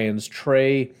Lions.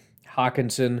 Trey,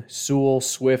 Hawkinson, Sewell,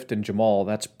 Swift, and Jamal.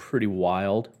 That's pretty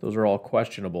wild. Those are all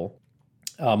questionable.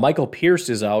 Michael Pierce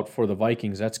is out for the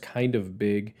Vikings. That's kind of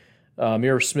big.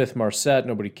 Amir Smith-Marset,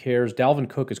 nobody cares. Dalvin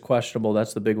Cook is questionable.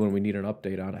 That's the big one we need an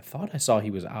update on. I thought I saw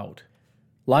he was out.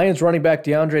 Lions running back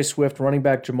DeAndre Swift, running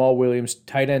back Jamal Williams,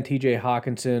 tight end TJ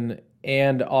Hawkinson,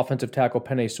 and offensive tackle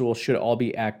Penei Sewell should all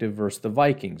be active versus the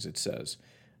Vikings, it says.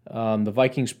 The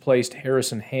Vikings placed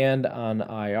Harrison Hand on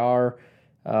IR.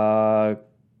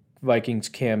 Vikings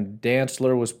Cam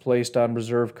Dantzler was placed on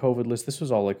reserve COVID list. This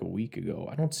was all like a week ago.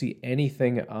 I don't see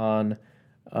anything on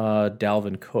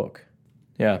Dalvin Cook.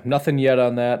 Yeah, nothing yet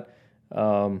on that.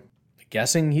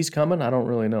 Guessing he's coming? I don't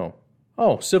really know.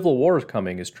 Oh, Civil War is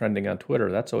coming is trending on Twitter.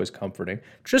 That's always comforting.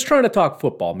 Just trying to talk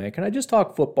football, man. Can I just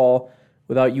talk football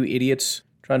without you idiots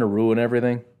trying to ruin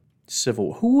everything?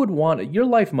 Who would want it? Your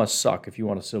life must suck if you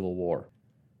want a civil war.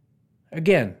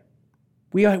 Again,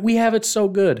 we have it so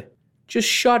good. Just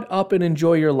shut up and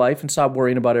enjoy your life and stop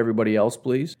worrying about everybody else,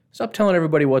 please. Stop telling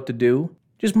everybody what to do.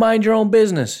 Just mind your own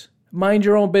business. Mind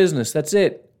your own business. That's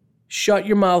it. Shut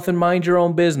your mouth and mind your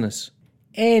own business.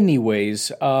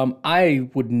 Anyways, I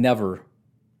would never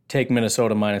take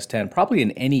Minnesota minus 10, probably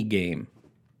in any game,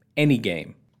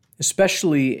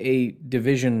 especially a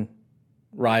division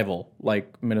rival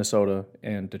like Minnesota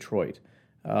and Detroit.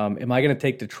 Am I going to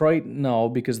take Detroit? No,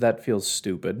 because that feels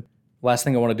stupid. Last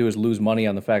thing I want to do is lose money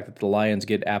on the fact that the Lions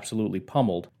get absolutely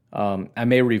pummeled. I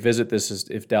may revisit this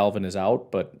if Dalvin is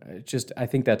out, but I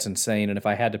think that's insane. And if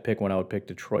I had to pick one, I would pick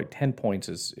Detroit. 10 points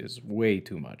is way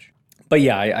too much. But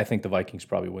yeah, I think the Vikings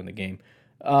probably win the game.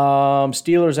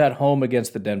 Steelers at home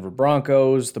against the Denver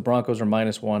Broncos. The Broncos are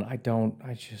 -1. I don't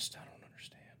understand.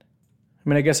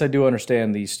 I guess I do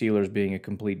understand the Steelers being a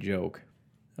complete joke.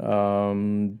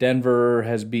 Denver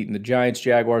has beaten the Giants,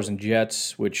 Jaguars, and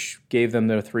Jets, which gave them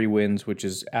their 3 wins, which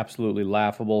is absolutely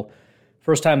laughable.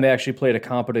 First time they actually played a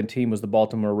competent team was the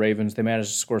Baltimore Ravens. They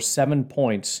managed to score 7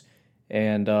 points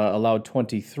and allowed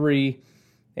 23.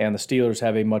 And the Steelers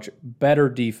have a much better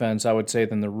defense, I would say,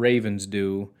 than the Ravens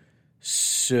do.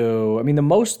 So, the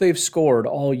most they've scored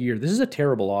all year, this is a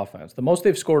terrible offense. The most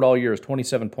they've scored all year is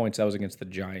 27 points. That was against the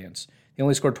Giants. They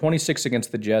only scored 26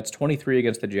 against the Jets, 23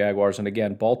 against the Jaguars. And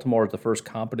again, Baltimore is the first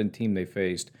competent team they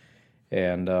faced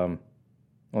and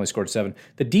only scored 7.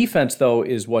 The defense, though,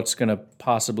 is what's going to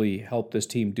possibly help this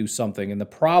team do something. And the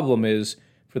problem is,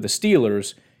 for the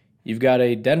Steelers, you've got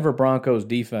a Denver Broncos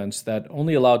defense that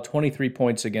only allowed 23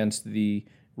 points against the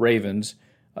Ravens,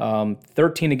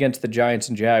 13 against the Giants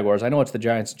and Jaguars. I know it's the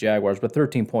Giants and Jaguars, but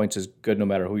 13 points is good no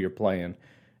matter who you're playing.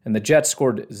 And the Jets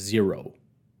scored 0.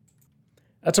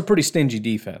 That's a pretty stingy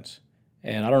defense.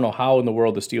 And I don't know how in the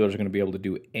world the Steelers are going to be able to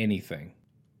do anything.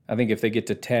 I think if they get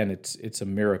to 10, it's a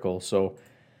miracle. So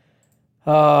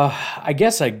I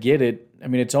guess I get it.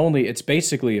 It's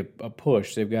basically a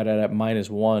push. They've got it at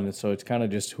 -1, so it's kind of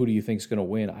just who do you think is going to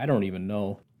win? I don't even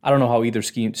know. I don't know how either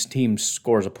team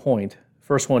scores a point.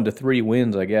 First 1 to 3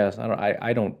 wins, I guess.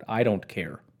 I don't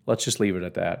care. Let's just leave it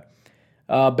at that.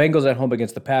 Bengals at home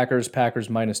against the Packers. Packers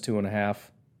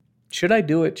 -2.5. Should I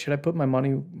do it? Should I put my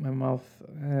money in my mouth?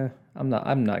 I'm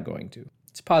not going to.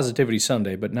 It's Positivity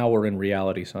Sunday, but now we're in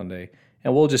Reality Sunday,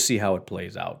 and we'll just see how it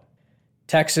plays out.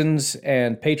 Texans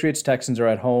and Patriots. Texans are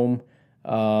at home.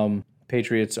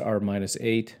 Patriots are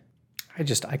 -8.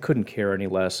 I couldn't care any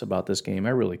less about this game.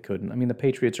 I really couldn't. The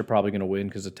Patriots are probably going to win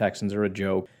because the Texans are a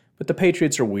joke, but the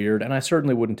Patriots are weird, and I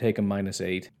certainly wouldn't take them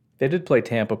 -8. They did play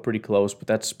Tampa pretty close, but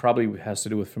that's probably has to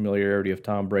do with familiarity of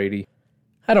Tom Brady.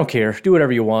 I don't care. Do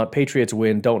whatever you want. Patriots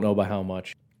win. Don't know by how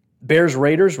much.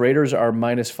 Bears-Raiders. Raiders are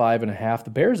 -5.5. The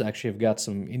Bears actually have got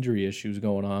some injury issues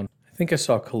going on. I think I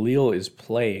saw Khalil is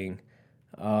playing.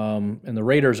 And the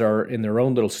Raiders are in their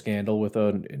own little scandal with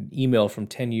an email from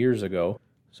 10 years ago.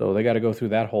 So they got to go through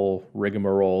that whole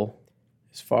rigmarole.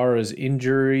 As far as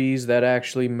injuries that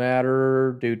actually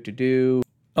matter,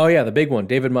 oh yeah, the big one.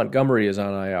 David Montgomery is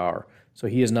on IR, so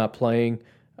he is not playing.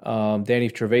 Danny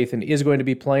Trevathan is going to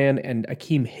be playing, and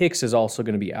Akeem Hicks is also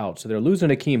going to be out. So they're losing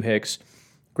Akeem Hicks.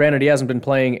 Granted, he hasn't been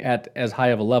playing at as high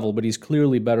of a level, but he's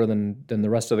clearly better than the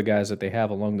rest of the guys that they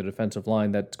have along the defensive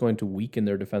line. That's going to weaken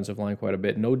their defensive line quite a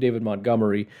bit. No David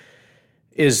Montgomery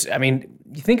is,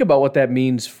 you think about what that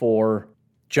means for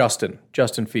Justin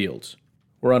Fields.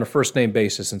 We're on a first-name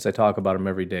basis since I talk about him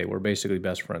every day. We're basically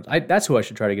best friends. That's who I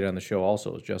should try to get on the show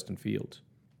also, is Justin Fields.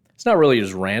 It's not really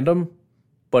just random,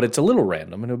 but it's a little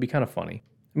random, and it'll be kind of funny.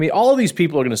 All of these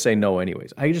people are going to say no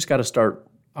anyways. I just got to start.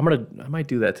 I might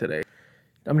do that today.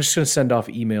 I'm just going to send off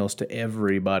emails to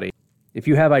everybody. If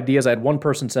you have ideas, I had one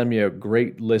person send me a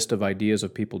great list of ideas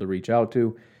of people to reach out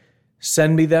to.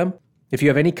 Send me them. If you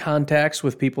have any contacts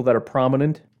with people that are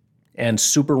prominent and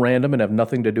super random and have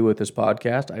nothing to do with this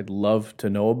podcast, I'd love to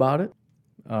know about it.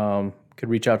 Could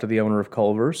reach out to the owner of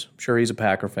Culver's. I'm sure he's a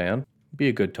Packer fan. Be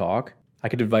a good talk. I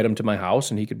could invite him to my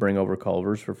house and he could bring over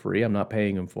Culver's for free. I'm not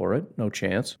paying him for it. No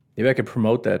chance. Maybe I could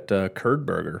promote that curd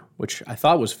burger, which I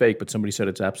thought was fake, but somebody said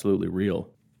it's absolutely real.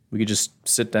 We could just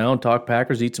sit down, talk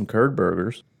Packers, eat some curd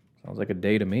burgers. Sounds like a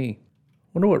day to me.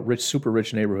 Wonder what super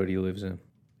rich neighborhood he lives in.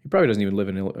 He probably doesn't even live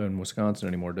in Wisconsin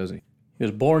anymore, does he? He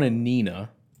was born in Neenah.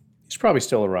 He's probably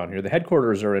still around here. The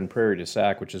headquarters are in Prairie du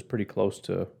Sac, which is pretty close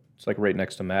to, it's like right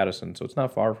next to Madison, so it's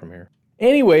not far from here.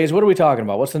 Anyways, what are we talking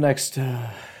about? What's the next?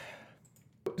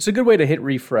 It's a good way to hit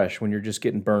refresh when you're just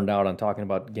getting burned out on talking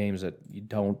about games that you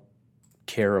don't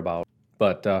care about.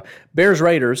 But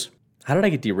Bears-Raiders. How did I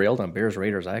get derailed on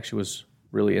Bears-Raiders? I actually was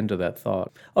really into that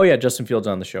thought. Oh yeah, Justin Fields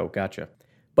on the show. Gotcha.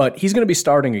 But he's going to be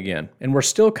starting again, and we're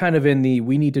still kind of in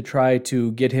we need to try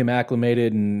to get him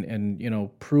acclimated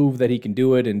and prove that he can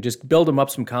do it and just build him up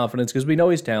some confidence because we know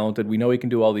he's talented. We know he can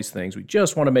do all these things. We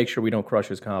just want to make sure we don't crush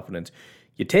his confidence.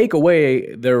 You take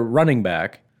away their running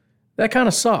back, that kind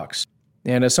of sucks.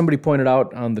 And as somebody pointed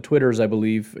out on the Twitters, I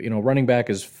believe, running back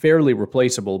is fairly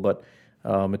replaceable, but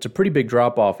it's a pretty big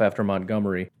drop-off after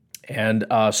Montgomery. And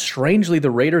strangely,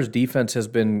 the Raiders' defense has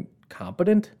been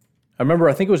competent.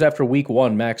 I think it was after week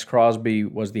 1, Max Crosby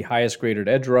was the highest graded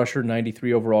edge rusher,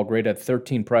 93 overall grade at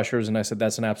 13 pressures, and I said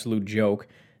that's an absolute joke.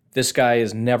 This guy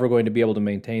is never going to be able to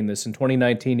maintain this. In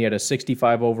 2019, he had a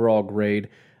 65 overall grade,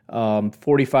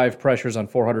 45 pressures on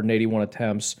 481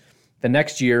 attempts. The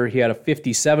next year, he had a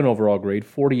 57 overall grade,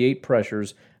 48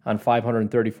 pressures on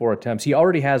 534 attempts. He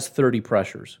already has 30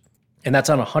 pressures, and that's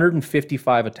on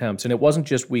 155 attempts, and it wasn't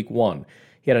just week 1.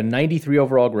 He had a 93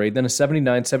 overall grade, then a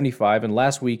 79, 75, and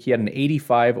last week he had an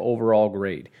 85 overall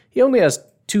grade. He only has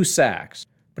 2 sacks,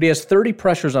 but he has 30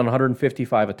 pressures on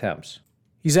 155 attempts.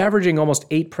 He's averaging almost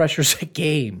 8 pressures a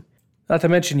game. Not to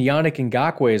mention Yannick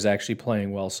Ngakoue is actually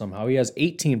playing well somehow. He has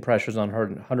 18 pressures on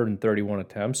 131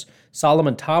 attempts.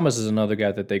 Solomon Thomas is another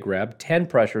guy that they grabbed, 10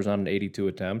 pressures on 82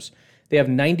 attempts. They have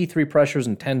 93 pressures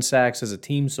and 10 sacks as a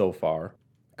team so far.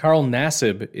 Carl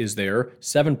Nassib is there,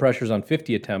 7 pressures on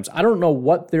 50 attempts. I don't know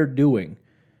what they're doing.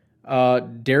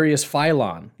 Darius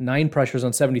Philon, 9 pressures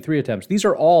on 73 attempts. These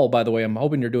are all, by the way, I'm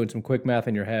hoping you're doing some quick math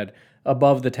in your head,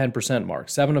 above the 10% mark.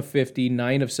 7 of 50,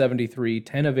 9 of 73,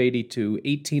 10 of 82,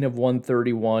 18 of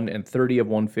 131, and 30 of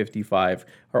 155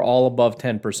 are all above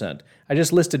 10%. I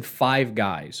just listed 5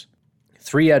 guys,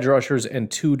 3 edge rushers and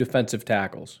 2 defensive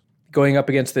tackles. Going up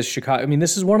against this Chicago,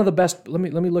 this is one of the best. Let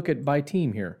me look at by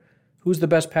team here. Who's the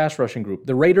best pass rushing group?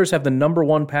 The Raiders have the number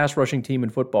 1 pass rushing team in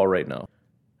football right now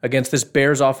against this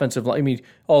Bears offensive line.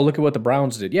 Look at what the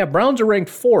Browns did. Yeah, Browns are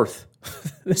ranked 4th.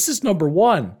 This is number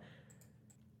 1.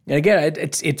 And again,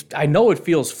 it's. I know it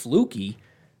feels fluky,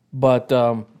 but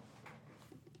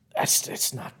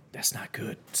that's not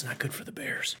good. It's not good for the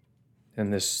Bears.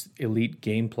 And this elite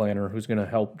game planner who's going to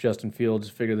help Justin Fields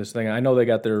figure this thing out. I know they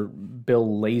got their Bill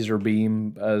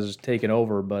Laserbeam as taken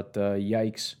over, but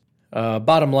yikes.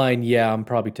 Bottom line, yeah, I'm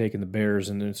probably taking the Bears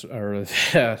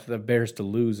the Bears to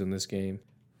lose in this game.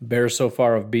 Bears so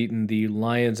far have beaten the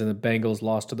Lions and the Bengals,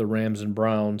 lost to the Rams and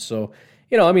Browns. So,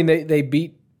 they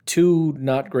beat 2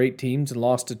 not great teams and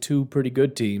lost to 2 pretty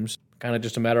good teams. Kind of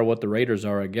just a matter of what the Raiders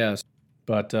are, I guess.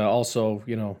 But also,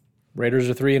 Raiders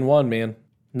are 3-1, man.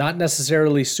 Not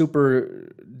necessarily super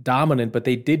dominant, but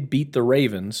they did beat the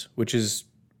Ravens, which is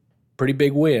a pretty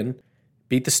big win.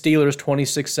 Beat the Steelers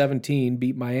 26-17,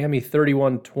 beat Miami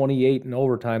 31-28 in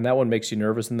overtime. That one makes you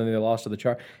nervous, and then they lost to the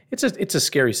Chargers. It's a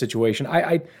scary situation.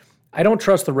 I I don't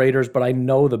trust the Raiders, but I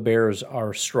know the Bears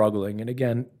are struggling. And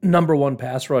again, number one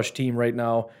pass rush team right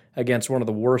now against one of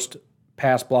the worst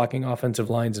pass blocking offensive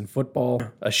lines in football,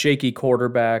 a shaky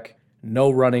quarterback, no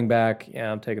running back.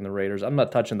 Yeah, I'm taking the Raiders. I'm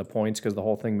not touching the points because the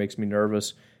whole thing makes me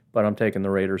nervous, but I'm taking the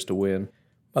Raiders to win.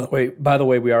 By the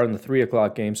way, we are in the 3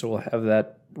 o'clock game, so we'll have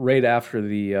that right after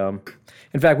the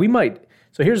in fact, we might.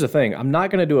 So here's the thing. I'm not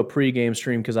going to do a pregame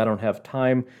stream because I don't have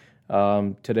time.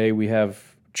 Today we have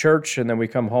church, and then we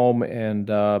come home, and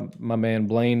my man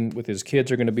Blaine with his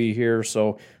kids are going to be here,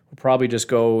 so we'll probably just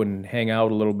go and hang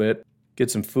out a little bit,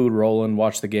 get some food rolling,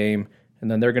 watch the game,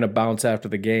 and then they're going to bounce after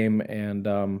the game,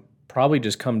 and probably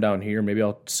just come down here. Maybe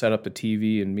I'll set up the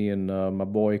TV, and me and my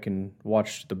boy can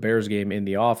watch the Bears game in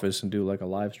the office and do like a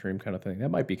live stream kind of thing. That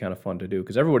might be kind of fun to do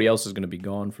because everybody else is going to be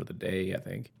gone for the day, I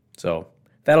think. So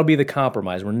that'll be the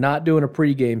compromise. We're not doing a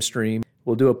pregame stream.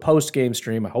 We'll do a post-game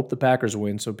stream. I hope the Packers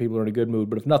win so people are in a good mood.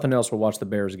 But if nothing else, we'll watch the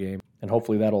Bears game. And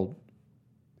hopefully that'll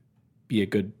be a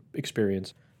good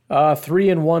experience.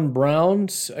 3-1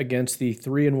 Browns against the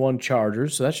 3-1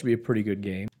 Chargers. So that should be a pretty good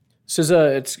game. This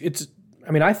is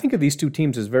I think of these two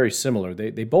teams as very similar.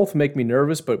 They both make me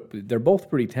nervous, but they're both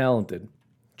pretty talented.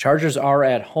 Chargers are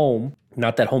at home.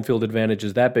 Not that home field advantage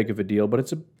is that big of a deal,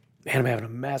 but man, I'm having a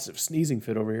massive sneezing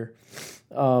fit over here.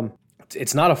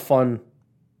 It's not a fun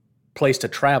place to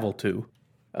travel to.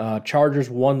 Chargers'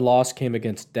 one loss came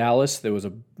against Dallas. There was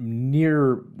a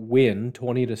near win,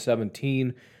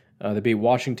 20-17. They beat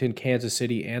Washington, Kansas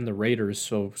City, and the Raiders,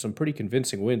 so some pretty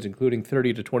convincing wins, including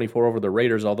 30-24 over the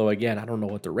Raiders, although, again, I don't know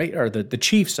what the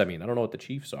Chiefs, I don't know what the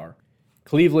Chiefs are.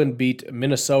 Cleveland beat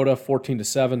Minnesota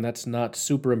 14-7. That's not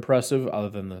super impressive,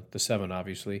 other than the 7,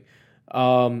 obviously.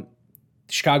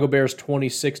 Chicago Bears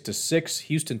 26-6.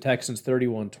 Houston Texans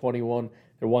 31-21.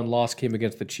 Their one loss came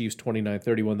against the Chiefs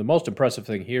 29-31. The most impressive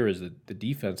thing here is the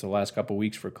defense the last couple of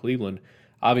weeks for Cleveland.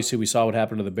 Obviously, we saw what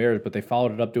happened to the Bears, but they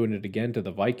followed it up doing it again to the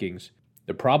Vikings.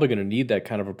 They're probably going to need that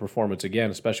kind of a performance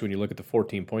again, especially when you look at the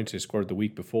 14 points they scored the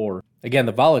week before. Again,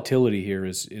 the volatility here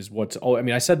is what's...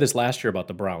 I said this last year about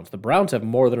the Browns. The Browns have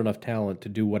more than enough talent to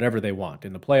do whatever they want.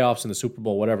 In the playoffs, in the Super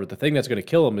Bowl, whatever. The thing that's going to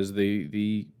kill them is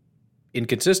the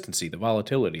inconsistency, the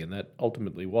volatility, and that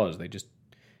ultimately was. They just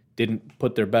didn't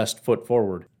put their best foot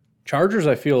forward. Chargers,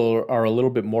 I feel, are a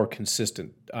little bit more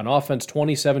consistent. On offense,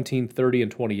 20-17, 30,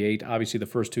 and 28. Obviously, the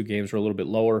first two games were a little bit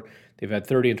lower. They've had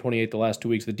 30 and 28 the last 2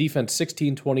 weeks. The defense,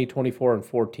 16, 20, 24, and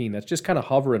 14. That's just kind of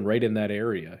hovering right in that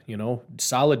area,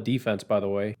 Solid defense, by the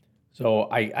way. So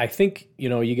I think,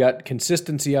 you got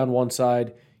consistency on one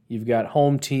side. You've got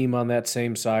home team on that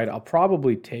same side. I'll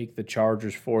probably take the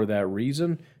Chargers for that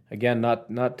reason. Again,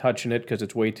 not touching it because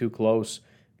it's way too close.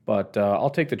 But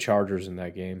I'll take the Chargers in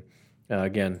that game.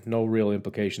 Again, no real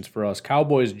implications for us.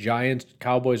 Cowboys, Giants.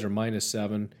 Cowboys are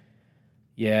 -7.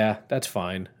 Yeah, that's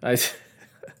fine.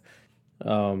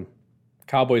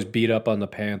 Cowboys beat up on the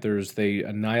Panthers. They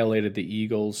annihilated the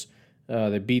Eagles.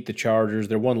 They beat the Chargers.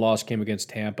 Their one loss came against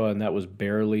Tampa, and that was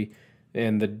barely.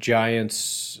 And the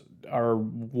Giants are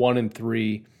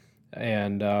 1-3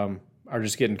 and are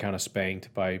just getting kind of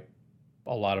spanked by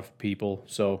a lot of people.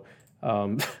 So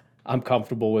I'm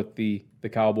comfortable with the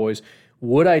Cowboys.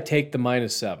 Would I take the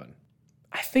 -7?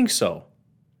 I think so.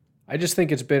 I just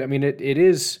think it's been, it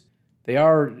is, they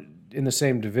are in the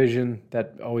same division.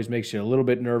 That always makes you a little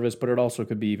bit nervous, but it also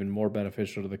could be even more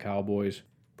beneficial to the Cowboys.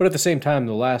 But at the same time,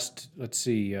 the last, the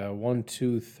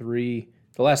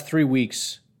last 3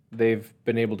 weeks, they've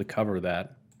been able to cover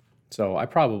that. So I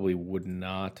probably would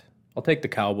not. I'll take the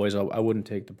Cowboys. I wouldn't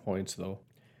take the points, though.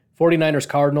 49ers,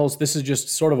 Cardinals, this is just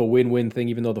sort of a win-win thing,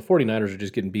 even though the 49ers are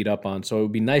just getting beat up on. So it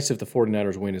would be nice if the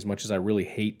 49ers win, as much as I really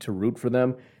hate to root for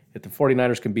them. If the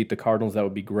 49ers can beat the Cardinals, that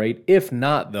would be great. If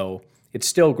not, though, it's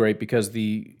still great because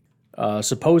the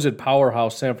supposed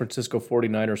powerhouse San Francisco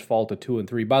 49ers fall to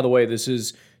 2-3. By the way, this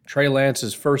is Trey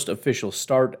Lance's first official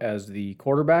start as the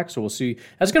quarterback, so we'll see.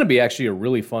 That's going to be actually a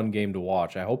really fun game to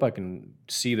watch. I hope I can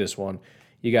see this one.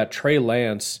 You got Trey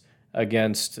Lance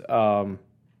against...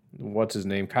 what's his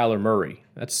name? Kyler Murray.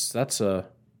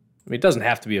 It doesn't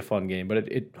have to be a fun game, but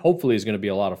it hopefully is going to be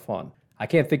a lot of fun. I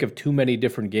can't think of too many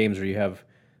different games where you have,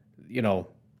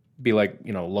 be like,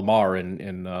 Lamar and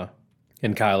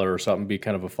Kyler or something, be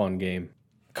kind of a fun game.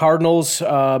 Cardinals,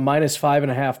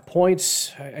 -5.5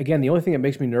 points. Again, the only thing that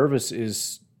makes me nervous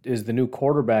is the new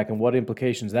quarterback and what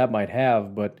implications that might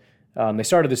have, but they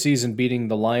started the season beating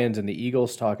the Lions and the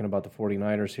Eagles, talking about the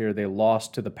 49ers here. They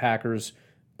lost to the Packers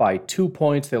by 2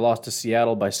 points. They lost to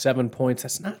Seattle by 7 points.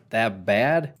 That's not that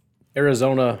bad.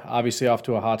 Arizona, obviously off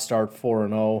to a hot start,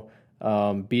 4-0.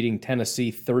 beating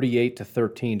Tennessee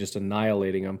 38-13, just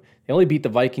annihilating them. They only beat the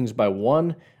Vikings by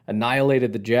 1,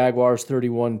 annihilated the Jaguars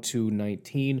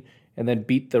 31-19, and then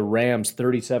beat the Rams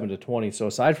 37-20. So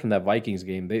aside from that Vikings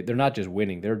game, they're not just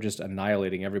winning, they're just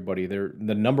annihilating everybody. They're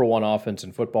the number one offense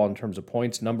in football in terms of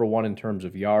points, number one in terms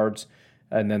of yards,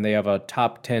 and then they have a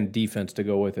top 10 defense to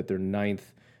go with it. They're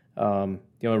ninth.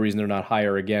 The only reason they're not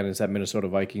higher, again, is that Minnesota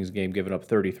Vikings game giving up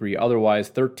 33. Otherwise,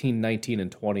 13, 19,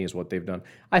 and 20 is what they've done.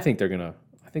 I think they're gonna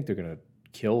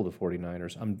kill the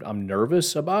 49ers. I'm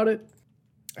nervous about it.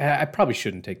 I probably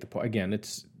shouldn't take the point. Again,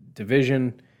 it's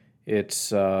division.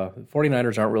 It's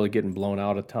 49ers aren't really getting blown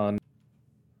out a ton.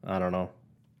 I don't know.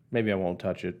 Maybe I won't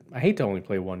touch it. I hate to only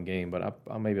play one game, but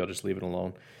maybe I'll just leave it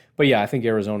alone. But yeah, I think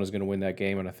Arizona's going to win that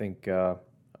game, and I think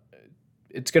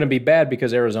it's going to be bad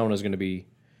because Arizona's going to be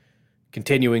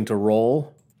continuing to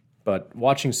roll. But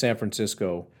watching San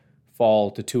Francisco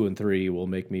fall to 2-3 will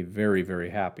make me very,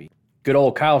 very happy. Good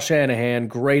old Kyle Shanahan,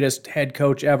 greatest head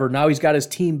coach ever. Now he's got his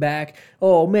team back.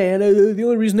 Oh, man, the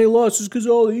only reason they lost is because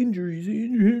of all the injuries.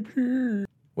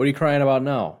 What are you crying about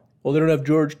now? Well, they don't have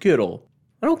George Kittle.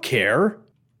 I don't care.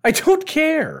 I don't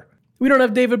care. We don't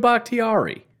have David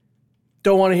Bakhtiari.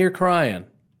 Don't want to hear crying.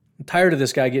 I'm tired of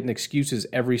this guy getting excuses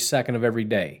every second of every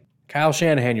day. Kyle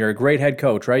Shanahan, you're a great head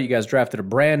coach, right? You guys drafted a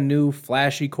brand new,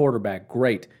 flashy quarterback.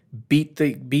 Great. Beat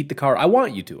the Card. I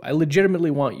want you to. I legitimately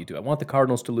want you to. I want the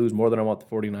Cardinals to lose more than I want the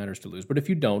 49ers to lose. But if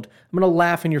you don't, I'm going to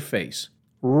laugh in your face.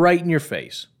 Right in your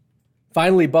face.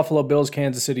 Finally, Buffalo Bills,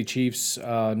 Kansas City Chiefs.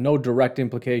 No direct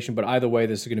implication, but either way,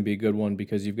 this is going to be a good one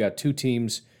because you've got two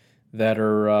teams that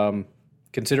are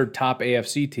considered top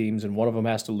AFC teams, and one of them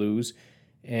has to lose.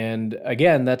 And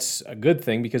again, that's a good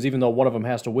thing because even though one of them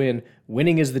has to win,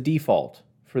 winning is the default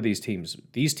for these teams.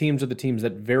 These teams are the teams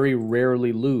that very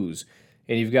rarely lose.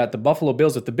 And you've got the Buffalo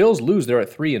Bills. If the Bills lose, they're at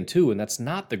 3-2, and that's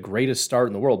not the greatest start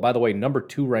in the world. By the way, number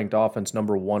 2 ranked offense,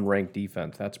 number 1 ranked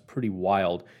defense. That's pretty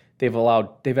wild. They've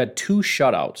had 2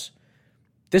 shutouts.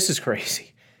 This is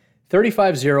crazy.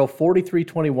 35-0,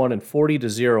 43-21, and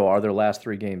 40-0 are their last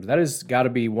 3 games. That has got to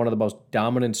be one of the most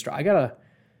dominant. I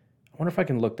wonder if I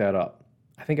can look that up.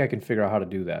 I think I can figure out how to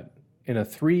do that. In a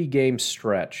 3-game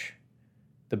stretch,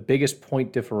 the biggest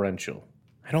point differential.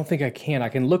 I don't think I can. I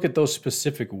can look at those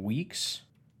specific weeks.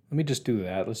 Let me just do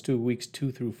that. Let's do weeks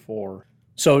 2 through 4.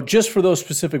 So just for those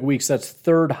specific weeks, that's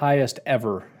third highest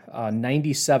ever.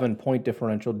 97 point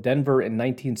differential. Denver in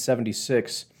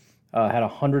 1976 had a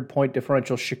 100-point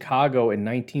differential. Chicago in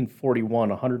 1941,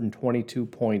 122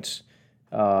 points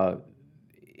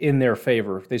in their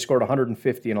favor. They scored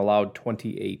 150 and allowed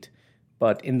 28.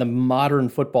 But in the modern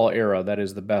football era, that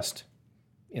is the best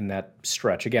in that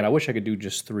stretch. Again, I wish I could do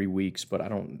just 3 weeks, but I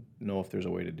don't know if there's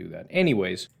a way to do that.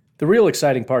 Anyways, the real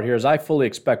exciting part here is I fully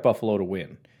expect Buffalo to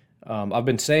win. I've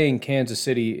been saying Kansas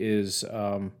City is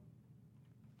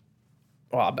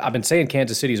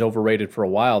overrated for a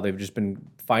while. They've just been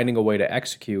finding a way to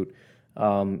execute.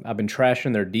 I've been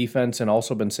trashing their defense and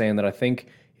also been saying that I think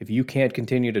if you can't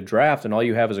continue to draft and all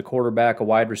you have is a quarterback, a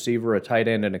wide receiver, a tight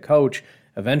end, and a coach,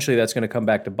 eventually that's going to come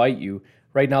back to bite you.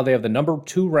 Right now they have the number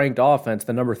 2 ranked offense,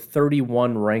 the number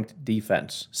 31 ranked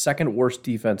defense, second worst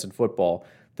defense in football.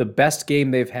 The best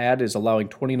game they've had is allowing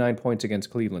 29 points against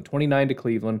Cleveland. 29 to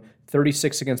Cleveland,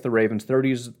 36 against the Ravens,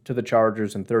 30 to the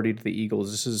Chargers, and 30 to the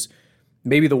Eagles. This is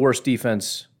maybe the worst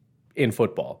defense in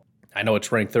football. I know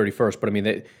it's ranked 31st, but I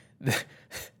mean,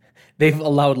 they've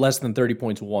allowed less than 30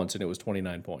 points once, and it was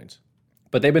 29 points.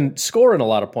 But they've been scoring a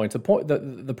lot of points.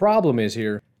 The problem is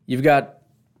here, you've got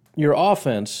your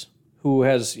offense who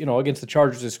has, against the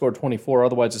Chargers, they scored 24.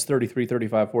 Otherwise, it's 33,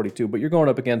 35, 42. But you're going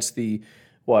up against the,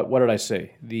 what did I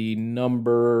say? The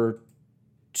number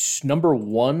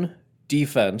 1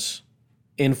 defense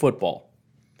in football.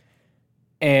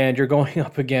 And you're going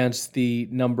up against the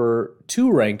number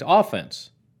 2 ranked offense.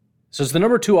 So it's the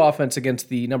number 2 offense against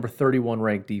the number 31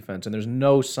 ranked defense. And there's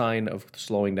no sign of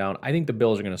slowing down. I think the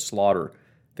Bills are going to slaughter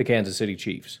the Kansas City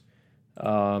Chiefs.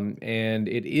 And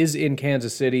it is in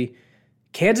Kansas City.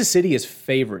 Kansas City is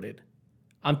favorited.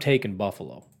 I'm taking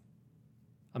Buffalo.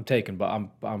 I'm taking Buffalo.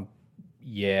 Let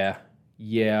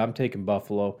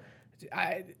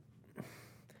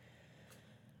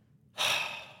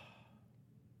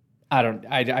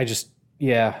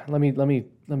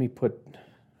me put.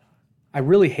 I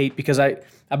really hate because I've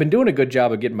been doing a good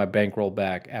job of getting my bankroll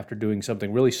back after doing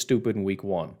something really stupid in week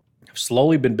 1. I've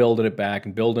slowly been building it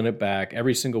back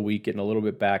every single week, getting a little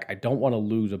bit back. I don't want to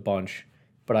lose a bunch,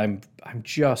 but I'm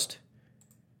just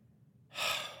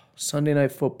Sunday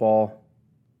Night Football.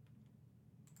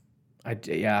 I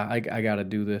got to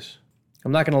do this.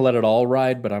 I'm not going to let it all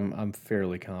ride, but I'm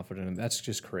fairly confident. And that's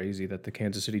just crazy that the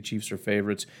Kansas City Chiefs are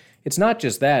favorites. It's not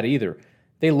just that either.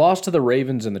 They lost to the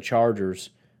Ravens and the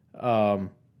Chargers.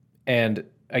 And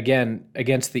again,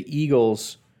 against the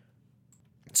Eagles.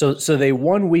 So they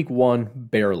won week 1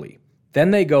 barely.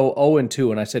 Then they go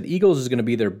 0-2, and I said Eagles is going to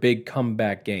be their big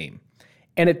comeback game.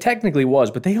 And it technically was,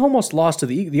 but they almost lost to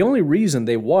the Eagles. The only reason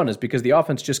they won is because the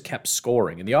offense just kept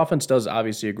scoring. And the offense does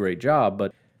obviously a great job,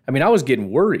 but I mean, I was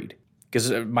getting worried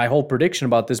because my whole prediction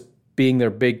about this being their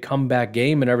big comeback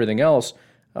game and everything else,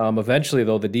 eventually,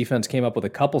 though, the defense came up with a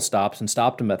couple stops and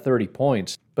stopped them at 30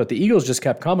 points. But the Eagles just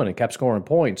kept coming and kept scoring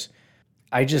points.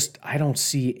 I don't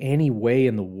see any way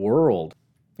in the world.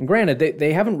 And granted,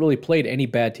 they haven't really played any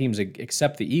bad teams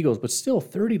except the Eagles, but still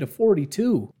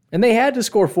 30-42. And they had to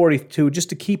score 42 just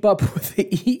to keep up with the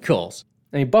Eagles.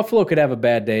 I mean, Buffalo could have a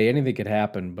bad day. Anything could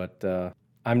happen, but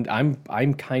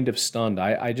I'm kind of stunned.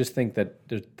 I just think that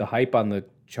the hype on the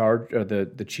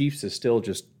the Chiefs is still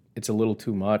just, it's a little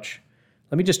too much.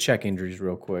 Let me just check injuries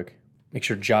real quick. Make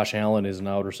sure Josh Allen isn't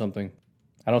out or something.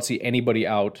 I don't see anybody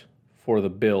out for the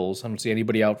Bills. I don't see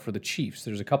anybody out for the Chiefs.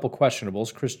 There's a couple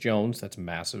questionables. Chris Jones, that's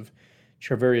massive.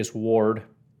 Charvarius Ward.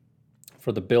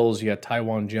 For the Bills, you got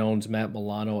Tywan Jones, Matt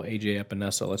Milano, AJ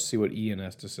Epinesa. Let's see what Ian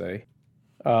has to say.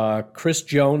 Chris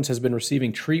Jones has been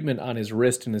receiving treatment on his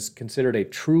wrist and is considered a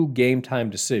true game-time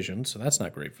decision, so that's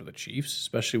not great for the Chiefs,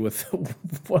 especially with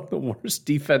one of the worst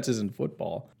defenses in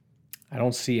football. I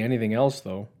don't see anything else,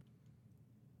 though.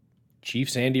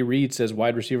 Chiefs Andy Reid says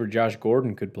wide receiver Josh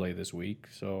Gordon could play this week,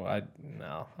 so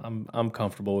I'm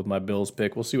comfortable with my Bills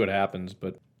pick. We'll see what happens,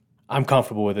 but I'm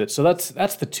comfortable with it. So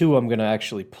that's the two I'm going to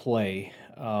actually play.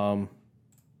 I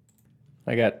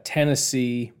got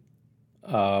Tennessee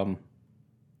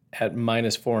at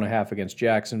 -4.5 against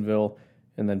Jacksonville,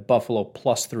 and then Buffalo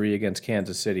 +3 against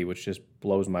Kansas City, which just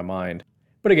blows my mind.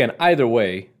 But again, either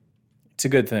way, it's a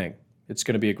good thing. It's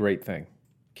going to be a great thing.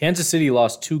 Kansas City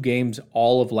lost 2 games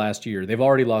all of last year. They've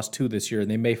already lost 2 this year, and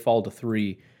they may fall to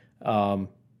 3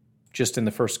 just in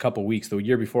the first couple weeks. The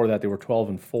year before that, they were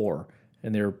 12-4,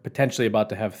 and they're potentially about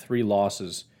to have 3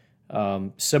 losses.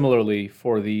 Similarly,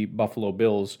 for the Buffalo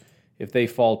Bills, if they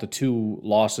fall to 2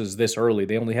 losses this early,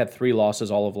 they only had 3 losses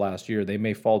all of last year. They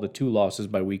may fall to 2 losses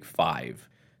by week 5.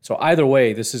 So either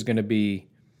way, this is going to be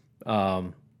it's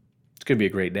going to be a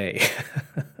great day.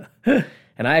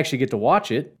 And I actually get to watch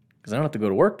it because I don't have to go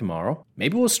to work tomorrow.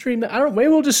 Maybe we'll stream that. Maybe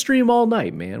we'll just stream all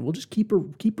night, man. We'll just keep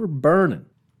her burning.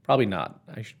 Probably not.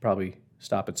 I should probably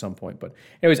stop at some point. But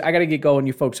anyways, I got to get going.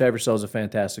 You folks have yourselves a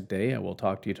fantastic day. I will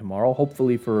talk to you tomorrow,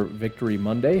 hopefully for Victory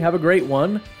Monday. Have a great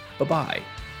one. Bye-bye.